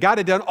irritated. God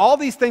had done all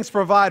these things to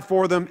provide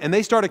for them, and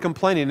they started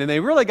complaining, and they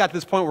really got to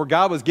this point where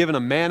God was giving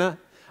them manna.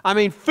 I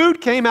mean,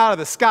 food came out of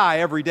the sky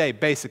every day,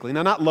 basically.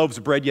 Now, not loaves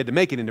of bread, you had to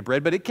make it into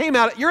bread, but it came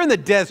out. You're in the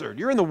desert.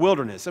 You're in the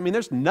wilderness. I mean,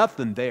 there's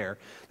nothing there.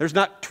 There's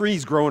not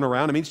trees growing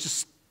around. I mean, it's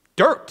just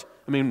dirt.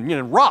 I mean,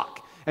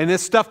 rock. And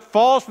this stuff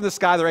falls from the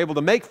sky. They're able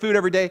to make food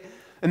every day.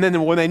 And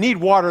then when they need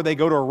water, they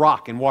go to a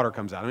rock and water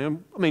comes out. I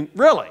mean,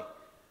 really?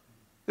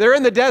 They're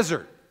in the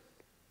desert,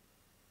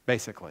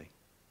 basically.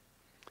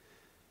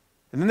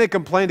 And then they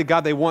complain to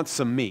God they want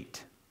some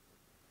meat.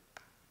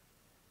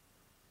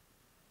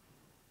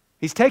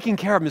 He's taking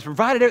care of them. He's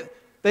provided it.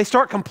 they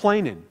start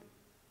complaining.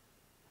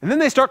 And then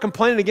they start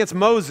complaining against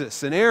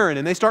Moses and Aaron,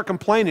 and they start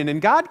complaining,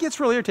 and God gets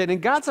really irritated,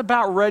 and God's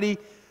about ready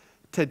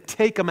to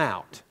take them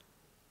out.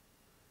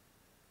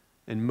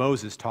 And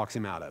Moses talks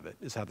him out of it,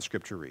 is how the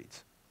scripture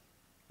reads.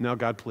 No,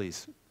 God,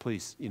 please,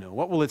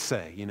 what will it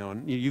say?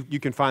 And you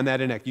can find that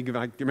in, I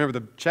remember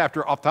the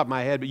chapter off the top of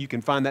my head, but you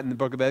can find that in the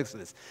book of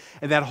Exodus.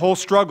 And that whole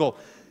struggle,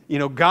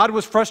 God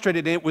was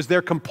frustrated, and it was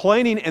their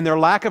complaining and their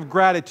lack of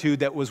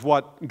gratitude that was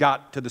what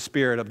got to the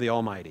Spirit of the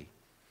Almighty.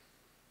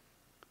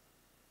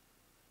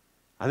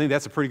 I think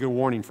that's a pretty good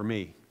warning for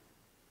me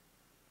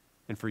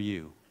and for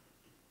you.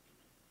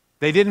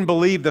 They didn't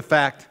believe the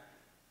fact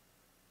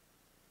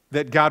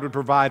that God would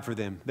provide for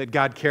them, that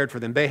God cared for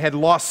them. They had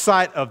lost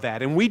sight of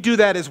that. And we do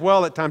that as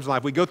well at times in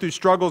life. We go through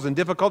struggles and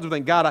difficulties and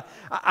think, God,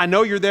 I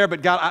know you're there,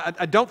 but God,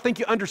 I don't think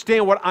you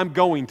understand what I'm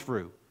going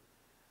through.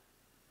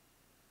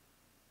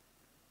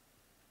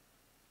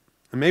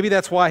 And maybe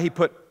that's why he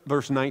put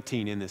verse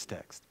 19 in this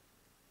text.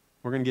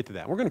 We're going to get to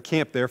that. We're going to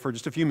camp there for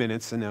just a few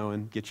minutes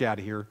and get you out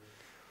of here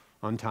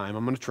on time.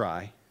 I'm going to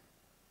try.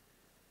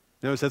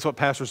 Notice that's what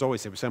pastors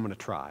always say. We say, I'm going to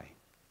try.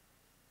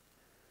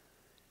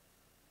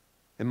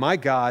 And my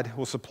God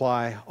will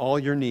supply all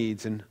your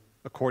needs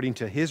according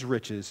to his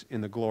riches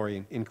in the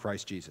glory in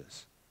Christ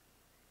Jesus.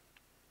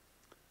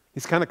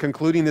 He's kind of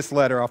concluding this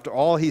letter after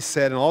all he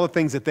said and all the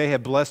things that they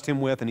have blessed him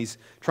with, and he's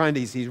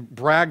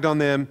bragged on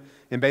them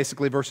in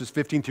basically verses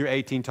 15 through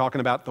 18,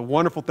 talking about the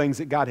wonderful things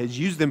that God has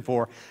used them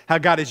for, how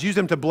God has used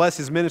them to bless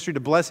his ministry, to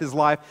bless his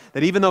life,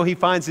 that even though he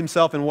finds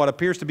himself in what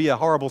appears to be a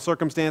horrible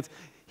circumstance,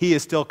 he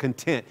is still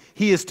content.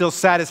 He is still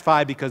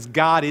satisfied because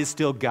God is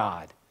still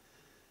God.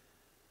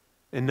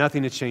 And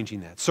nothing is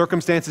changing that.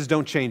 Circumstances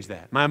don't change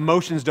that. My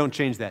emotions don't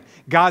change that.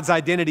 God's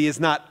identity is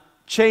not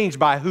changed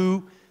by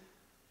who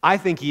I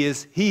think he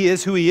is. He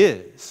is who he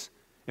is.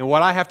 And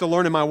what I have to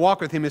learn in my walk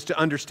with him is to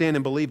understand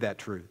and believe that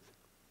truth.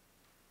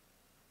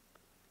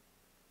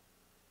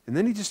 And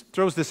then he just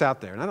throws this out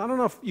there. And I don't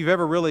know if you've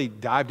ever really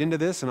dived into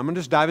this, and I'm going to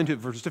just dive into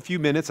it for just a few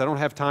minutes. I don't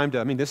have time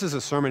to, this is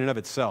a sermon in and of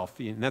itself.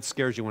 And that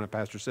scares you when a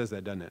pastor says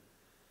that, doesn't it?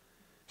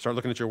 Start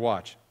looking at your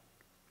watch.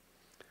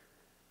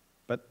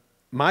 But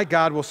my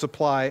God will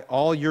supply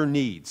all your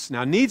needs.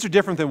 Now, needs are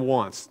different than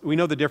wants. We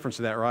know the difference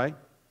of that, right?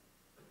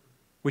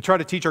 We try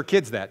to teach our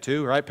kids that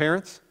too, right,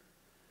 parents?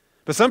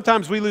 But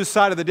sometimes we lose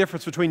sight of the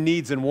difference between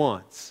needs and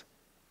wants.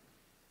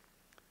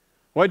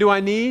 What do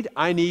I need?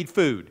 I need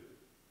food.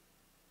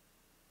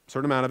 A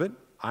certain amount of it.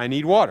 I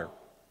need water.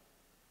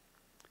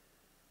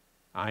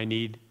 I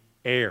need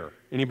air.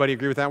 Anybody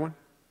agree with that one?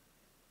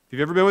 If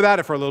you've ever been without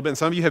it for a little bit, and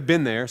some of you have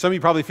been there, some of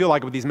you probably feel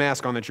like with these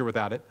masks on that you're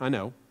without it. I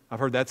know. I've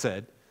heard that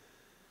said.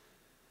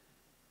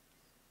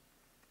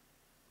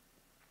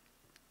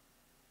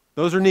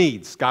 Those are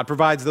needs. God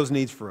provides those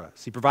needs for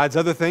us. He provides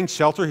other things,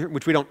 shelter,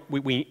 which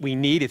we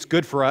need. It's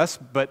good for us,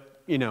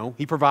 but,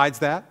 he provides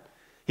that.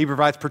 He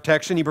provides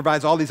protection. He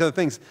provides all these other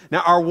things.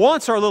 Now, our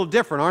wants are a little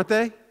different, aren't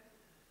they?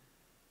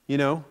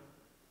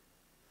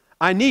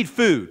 I need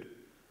food,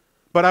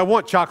 but I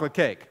want chocolate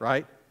cake,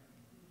 right?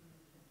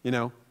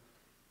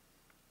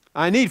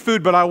 I need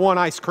food, but I want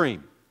ice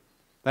cream.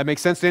 That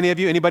makes sense to any of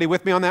you? Anybody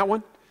with me on that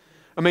one?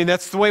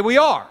 That's the way we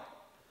are.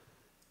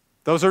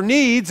 Those are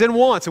needs and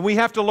wants, and we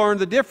have to learn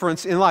the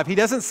difference in life. He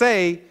doesn't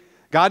say,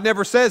 God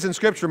never says in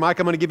Scripture, Mike,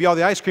 I'm going to give you all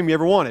the ice cream you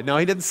ever wanted. No,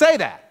 he didn't say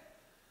that.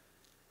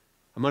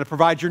 I'm going to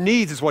provide your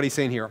needs is what he's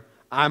saying here.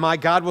 My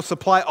God will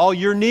supply all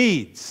your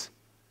needs.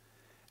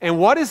 And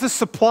what is the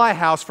supply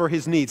house for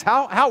his needs?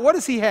 What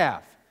does he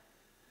have?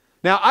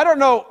 Now, I don't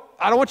know.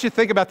 I don't want you to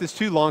think about this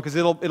too long because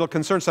it'll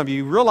concern some of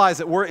you. You realize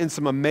that we're in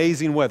some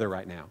amazing weather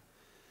right now.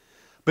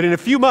 But in a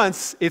few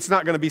months, it's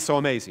not going to be so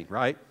amazing,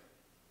 right?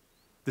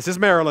 This is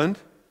Maryland.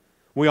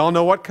 We all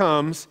know what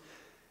comes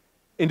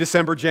in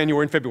December,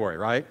 January, and February,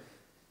 right?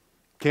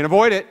 Can't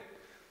avoid it.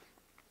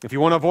 If you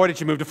want to avoid it,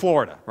 you move to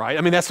Florida,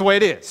 right? That's the way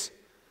it is.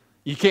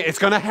 You can't. It's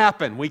going to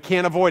happen. We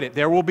can't avoid it.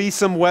 There will be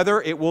some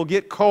weather. It will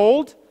get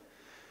cold.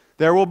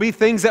 There will be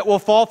things that will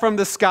fall from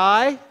the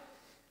sky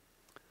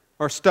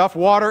or stuff,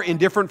 water in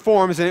different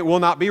forms, and it will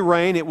not be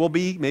rain. It will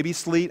be maybe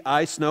sleet,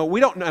 ice, snow. We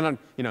don't know,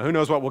 who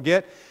knows what we'll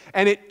get.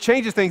 And it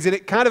changes things, and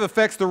it kind of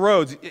affects the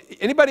roads.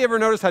 Anybody ever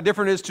notice how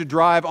different it is to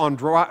drive on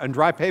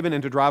dry pavement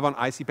and to drive on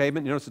icy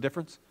pavement? You notice the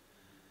difference?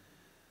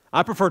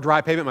 I prefer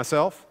dry pavement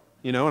myself,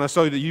 and I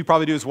saw that you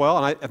probably do as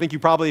well. And I think you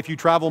probably, if you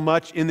travel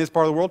much in this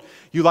part of the world,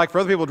 you like for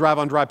other people to drive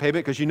on dry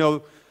pavement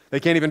because they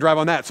can't even drive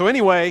on that. So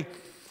anyway,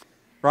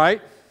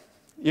 right?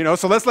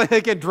 So let's let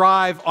they can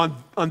drive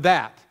on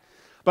that.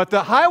 But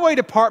the highway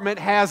department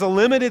has a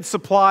limited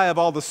supply of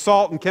all the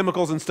salt and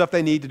chemicals and stuff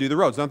they need to do the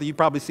roads. Not that you've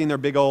probably seen their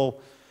big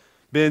old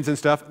bins and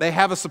stuff. They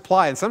have a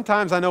supply. And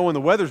sometimes I know when the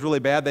weather's really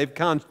bad, they've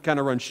kind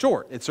of run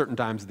short at certain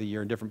times of the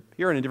year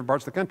here and in different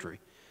parts of the country.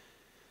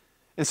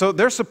 And so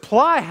their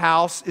supply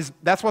house,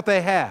 that's what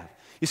they have.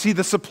 You see,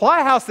 the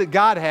supply house that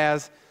God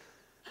has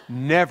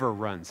never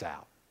runs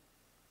out.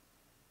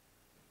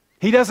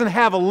 He doesn't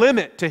have a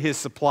limit to his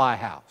supply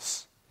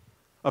house.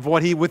 of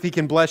what he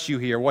can bless you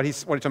here, what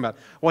he's talking about,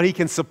 what he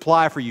can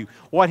supply for you,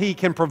 what he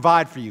can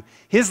provide for you.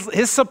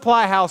 His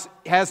supply house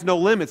has no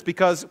limits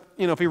because,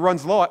 if he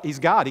runs low, he's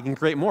God. He can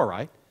create more,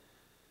 right?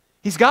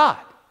 He's God.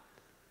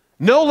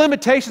 No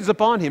limitations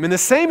upon him. And the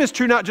same is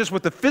true not just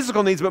with the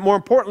physical needs, but more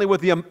importantly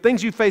with the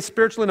things you face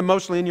spiritually and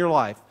emotionally in your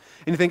life.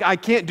 And you think, I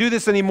can't do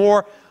this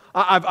anymore.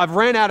 I've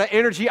ran out of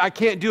energy. I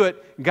can't do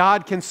it.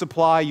 God can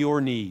supply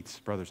your needs,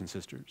 brothers and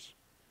sisters,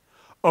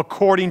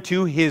 according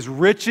to his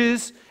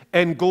riches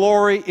and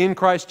glory in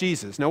Christ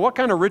Jesus. Now, what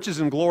kind of riches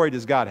and glory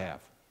does God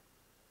have?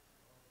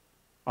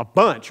 A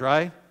bunch,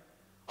 right?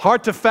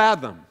 Hard to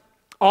fathom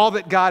all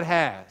that God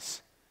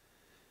has.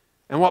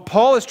 And what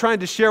Paul is trying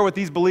to share with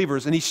these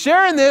believers, and he's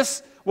sharing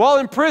this while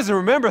in prison,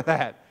 remember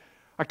that.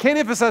 I can't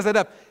emphasize that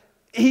enough.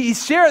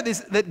 He's sharing this,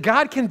 that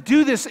God can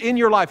do this in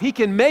your life. He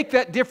can make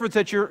that difference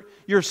that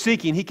you're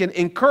seeking. He can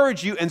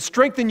encourage you and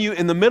strengthen you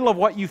in the middle of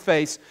what you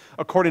face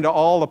according to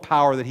all the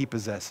power that he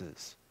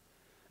possesses.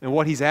 And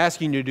what he's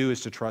asking you to do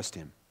is to trust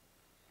him.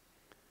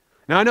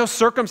 Now, I know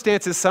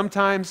circumstances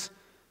sometimes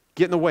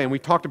get in the way, and we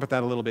talked about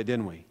that a little bit,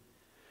 didn't we?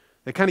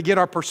 They kind of get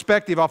our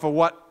perspective off of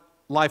what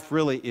life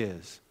really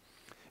is.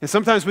 And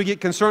sometimes we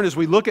get concerned as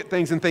we look at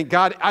things and think,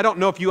 God, I don't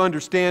know if you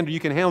understand or you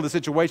can handle the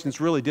situation.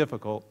 It's really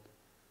difficult.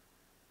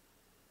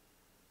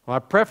 Well, I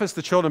prefaced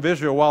the children of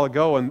Israel a while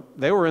ago, and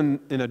they were in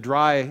a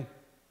dry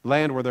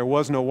land where there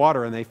was no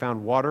water, and they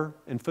found water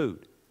and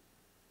food.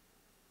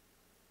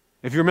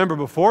 If you remember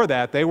before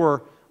that, they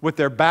were with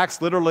their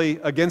backs literally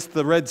against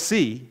the Red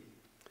Sea,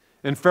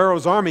 and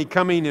Pharaoh's army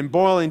coming and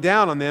boiling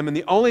down on them, and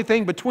the only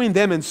thing between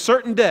them and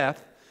certain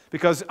death,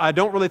 because I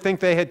don't really think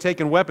they had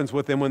taken weapons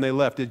with them when they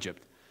left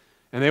Egypt,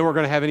 and they weren't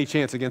going to have any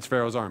chance against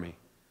Pharaoh's army,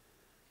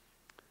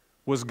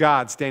 was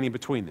God standing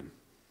between them.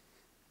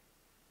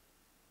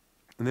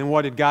 And then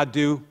what did God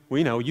do?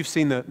 We know, you've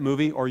seen the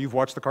movie or you've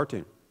watched the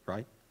cartoon,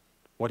 right?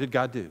 What did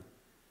God do?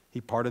 He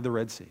parted the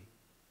Red Sea.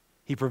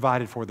 He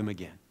provided for them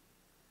again.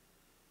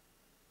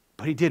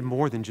 But he did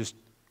more than just,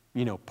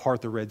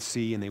 part the Red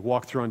Sea, and they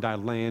walked through on dry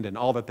land and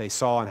all that they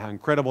saw and how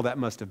incredible that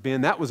must have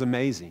been. That was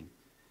amazing.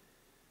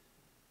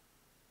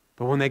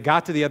 But when they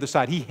got to the other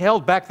side, he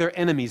held back their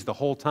enemies the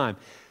whole time.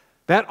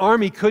 That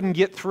army couldn't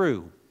get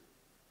through.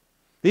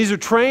 These are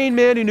trained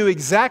men who knew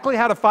exactly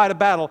how to fight a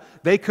battle.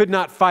 They could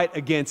not fight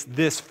against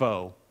this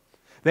foe.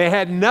 They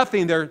had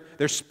nothing.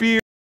 Their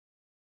spears,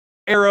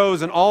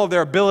 arrows, and all of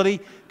their ability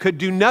could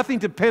do nothing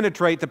to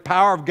penetrate the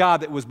power of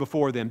God that was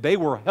before them. They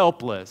were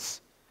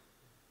helpless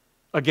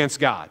against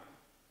God.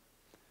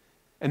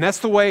 And that's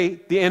the way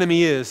the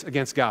enemy is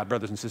against God,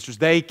 brothers and sisters.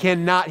 He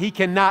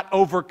cannot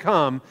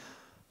overcome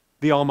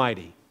the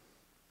Almighty.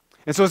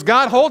 And so as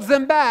God holds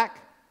them back,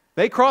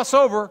 they cross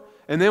over,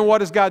 and then what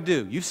does God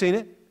do? You've seen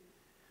it.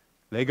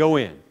 They go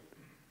in.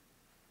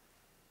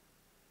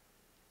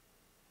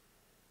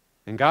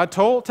 And God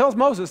tells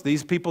Moses,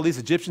 these people, these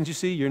Egyptians you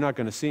see, you're not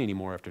going to see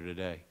anymore after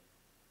today.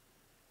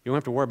 You don't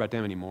have to worry about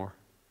them anymore.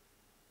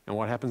 And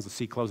what happens? The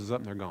sea closes up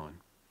and they're gone.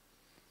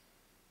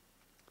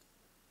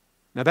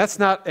 Now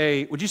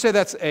would you say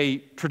that's a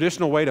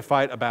traditional way to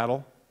fight a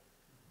battle?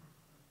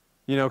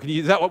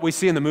 Is that what we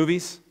see in the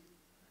movies?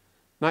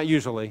 Not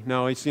usually.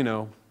 No, it's,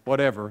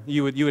 whatever.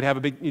 You would have a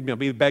big, we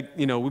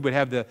would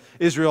have the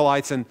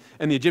Israelites and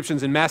the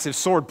Egyptians in massive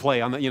sword play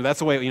on the, that's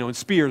the way, and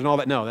spears and all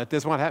that. No, that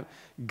doesn't what happened.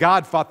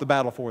 God fought the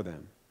battle for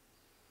them.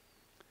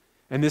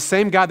 And this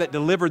same God that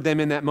delivered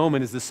them in that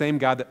moment is the same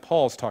God that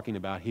Paul's talking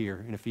about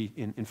here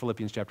in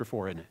Philippians chapter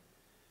 4, isn't it?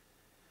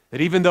 That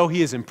even though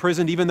he is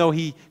imprisoned, even though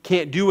he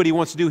can't do what he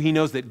wants to do, he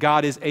knows that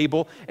God is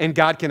able and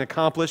God can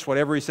accomplish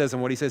whatever he says.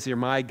 And what he says here,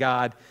 my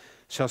God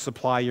shall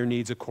supply your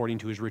needs according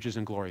to his riches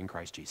and glory in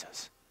Christ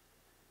Jesus.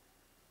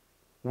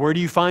 Where do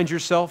you find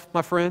yourself,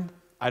 my friend?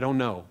 I don't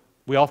know.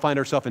 We all find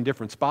ourselves in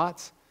different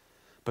spots,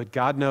 but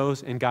God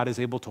knows and God is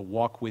able to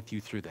walk with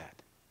you through that.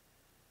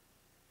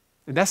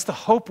 And that's the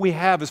hope we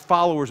have as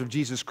followers of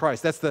Jesus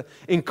Christ. That's the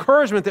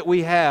encouragement that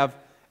we have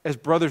as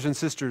brothers and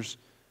sisters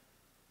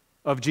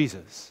of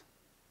Jesus,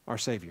 our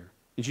Savior.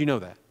 Did you know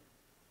that?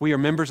 We are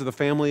members of the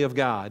family of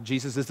God.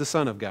 Jesus is the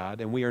Son of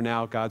God, and we are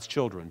now God's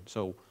children.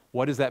 So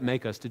what does that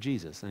make us to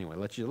Jesus? Anyway,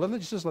 let's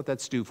just let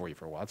that stew for you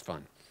for a while. It's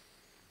fun.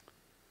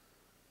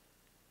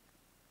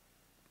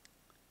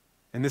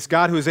 And this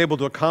God who is able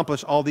to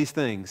accomplish all these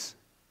things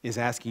is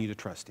asking you to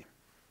trust him.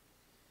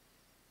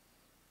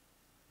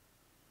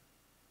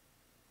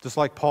 Just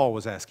like Paul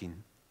was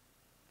asking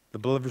the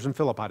believers in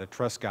Philippi to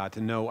trust God,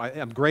 to know,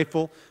 I'm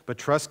grateful, but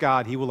trust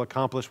God, he will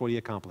accomplish what he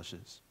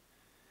accomplishes.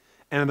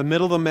 And in the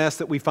middle of the mess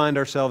that we find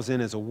ourselves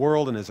in as a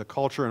world and as a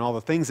culture and all the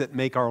things that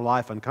make our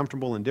life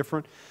uncomfortable and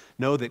different,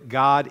 know that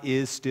God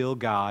is still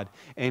God,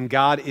 and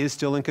God is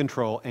still in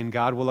control, and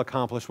God will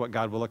accomplish what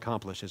God will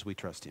accomplish as we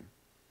trust him.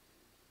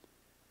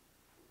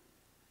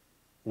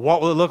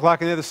 What will it look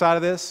like on the other side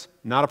of this?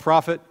 Not a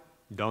prophet?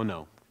 Don't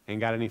know. Ain't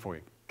got any for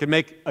you. Can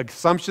make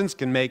assumptions,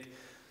 can make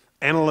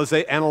analyze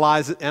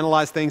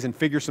things and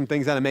figure some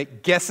things out and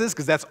make guesses,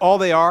 because that's all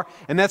they are.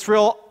 And that's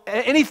real.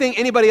 Anything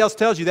anybody else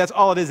tells you, that's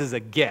all it is a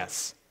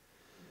guess.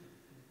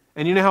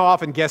 And you know how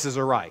often guesses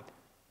are right.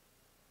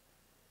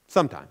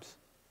 Sometimes.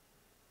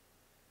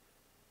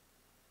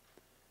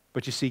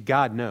 But you see,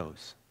 God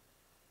knows.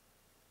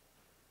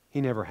 He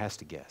never has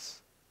to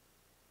guess.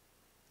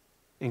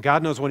 And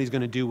God knows what He's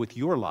going to do with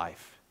your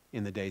life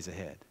in the days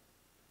ahead.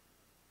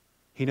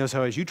 He knows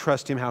how, as you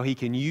trust Him, how He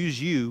can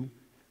use you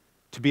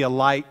to be a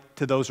light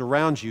to those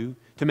around you,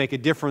 to make a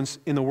difference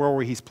in the world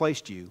where He's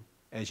placed you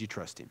as you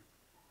trust Him.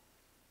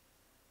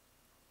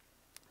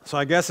 So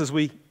I guess as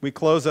we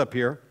close up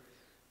here,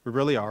 we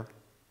really are,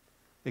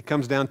 it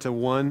comes down to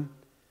one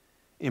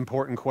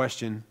important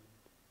question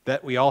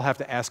that we all have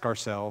to ask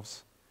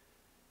ourselves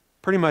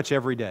pretty much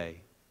every day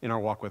in our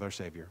walk with our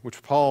Savior,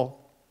 which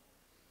Paul,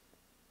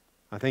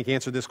 I think,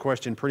 answered this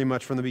question pretty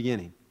much from the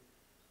beginning.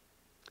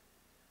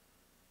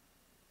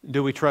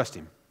 Do we trust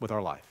Him with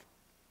our life?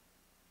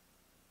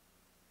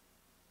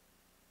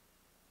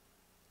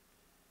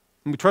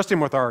 And we trust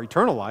Him with our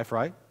eternal life,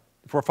 right?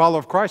 If we're a follower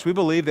of Christ, we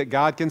believe that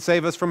God can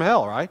save us from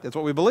hell, right? That's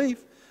what we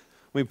believe.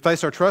 We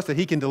place our trust that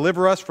He can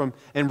deliver us from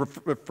and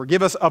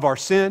forgive us of our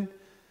sin,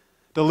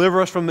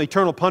 deliver us from the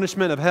eternal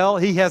punishment of hell.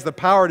 He has the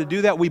power to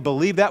do that. We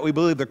believe that. We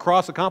believe the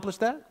cross accomplished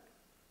that.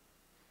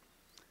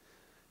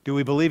 Do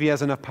we believe He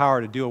has enough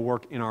power to do a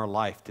work in our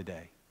life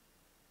today?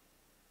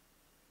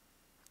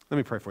 Let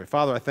me pray for you.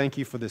 Father, I thank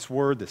You for this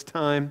word, this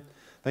time.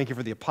 Thank You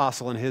for the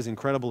apostle and his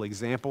incredible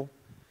example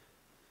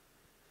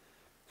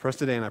for us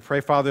today. And I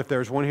pray, Father, if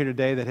there's one here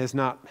today that has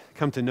not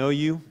come to know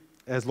You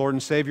as Lord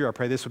and Savior, I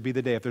pray this would be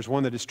the day. If there's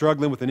one that is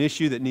struggling with an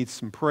issue that needs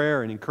some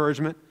prayer and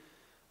encouragement,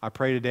 I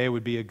pray today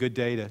would be a good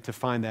day to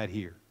find that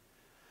here.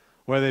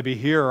 Whether they be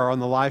here or on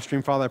the live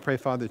stream, Father, I pray,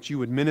 Father, that You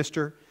would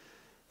minister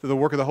through the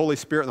work of the Holy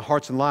Spirit in the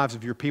hearts and lives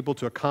of Your people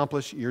to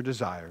accomplish Your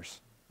desires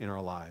in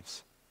our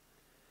lives.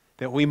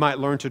 That we might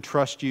learn to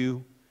trust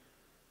You,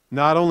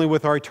 not only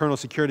with our eternal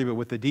security, but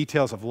with the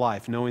details of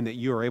life, knowing that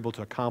You are able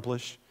to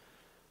accomplish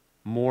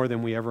more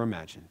than we ever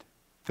imagined.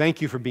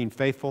 Thank You for being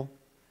faithful.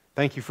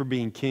 Thank You for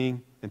being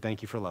King. And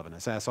thank You for loving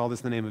us. I ask all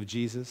this in the name of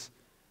Jesus.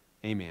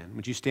 Amen.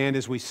 Would you stand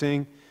as we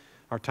sing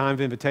our time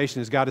of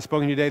invitation? As God has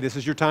spoken to you today, this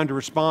is your time to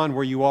respond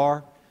where you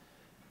are.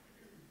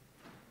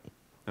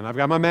 And I've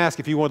got my mask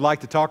if you would like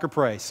to talk or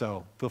pray,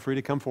 so feel free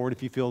to come forward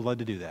if you feel led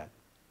to do that.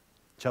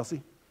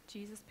 Chelsea?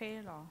 Jesus paid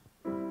it all.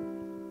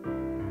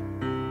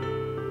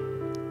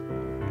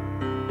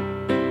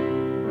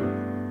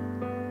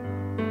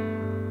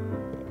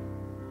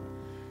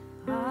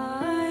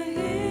 I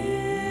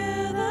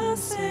hear the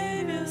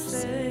Savior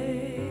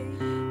say,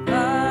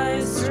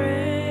 "Thy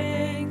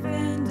strength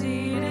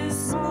indeed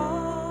is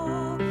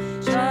small.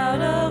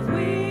 Child of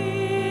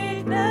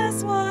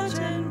weakness, watch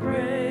and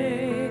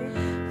pray.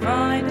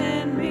 Find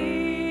in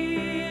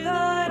Me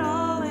Thine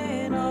all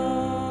in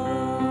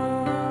all."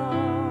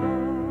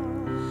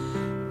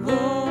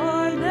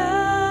 Lord,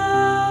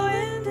 now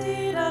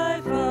indeed I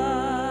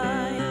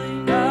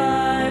find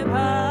Thy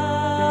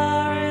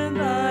power and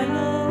Thine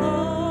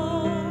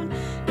alone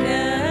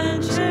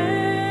can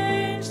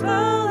change the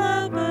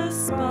leper's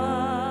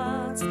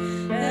spots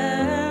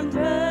and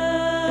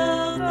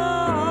melt the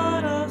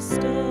heart of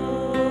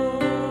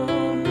stone.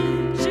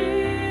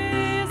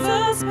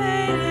 Jesus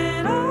paid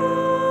it all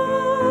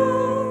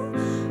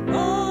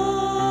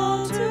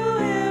to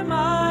Him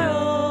I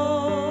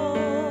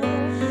owe.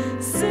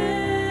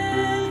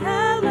 Sin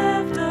had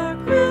left a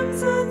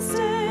crimson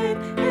stain,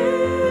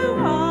 He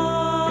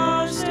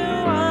washed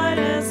it white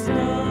as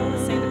snow.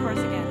 Sing the chorus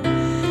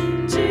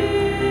again.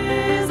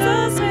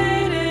 Jesus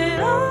paid it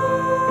all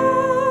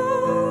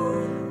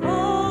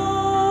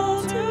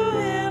to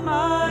Him I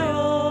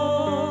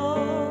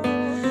owe.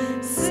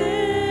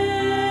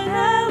 Sin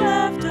had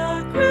left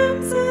a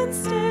crimson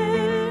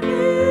stain,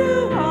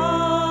 He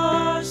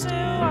washed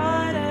it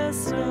white as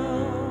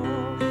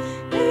snow.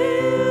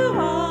 He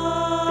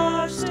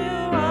washed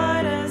it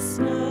white as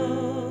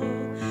snow.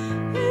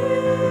 He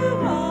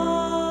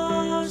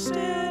washed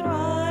it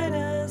white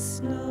as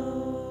snow.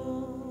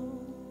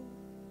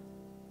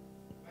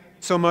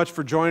 So much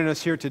for joining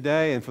us here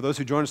today, and for those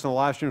who join us on the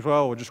live stream as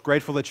well, we're just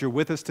grateful that you're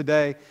with us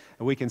today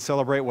and we can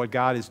celebrate what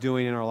God is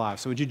doing in our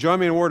lives. So would you join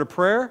me in a word of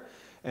prayer,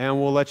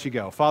 and we'll let you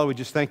go. Father, we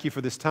just thank You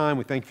for this time.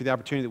 We thank You for the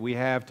opportunity that we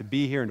have to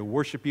be here and to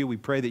worship You. We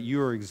pray that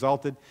You are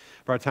exalted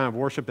for our time of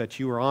worship, that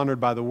You are honored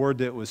by the word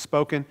that was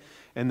spoken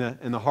and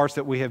the hearts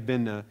that we have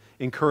been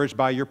encouraged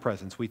by Your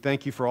presence. We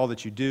thank You for all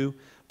that You do.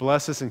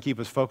 Bless us and keep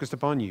us focused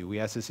upon You. We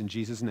ask this in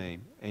Jesus'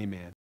 name.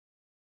 Amen.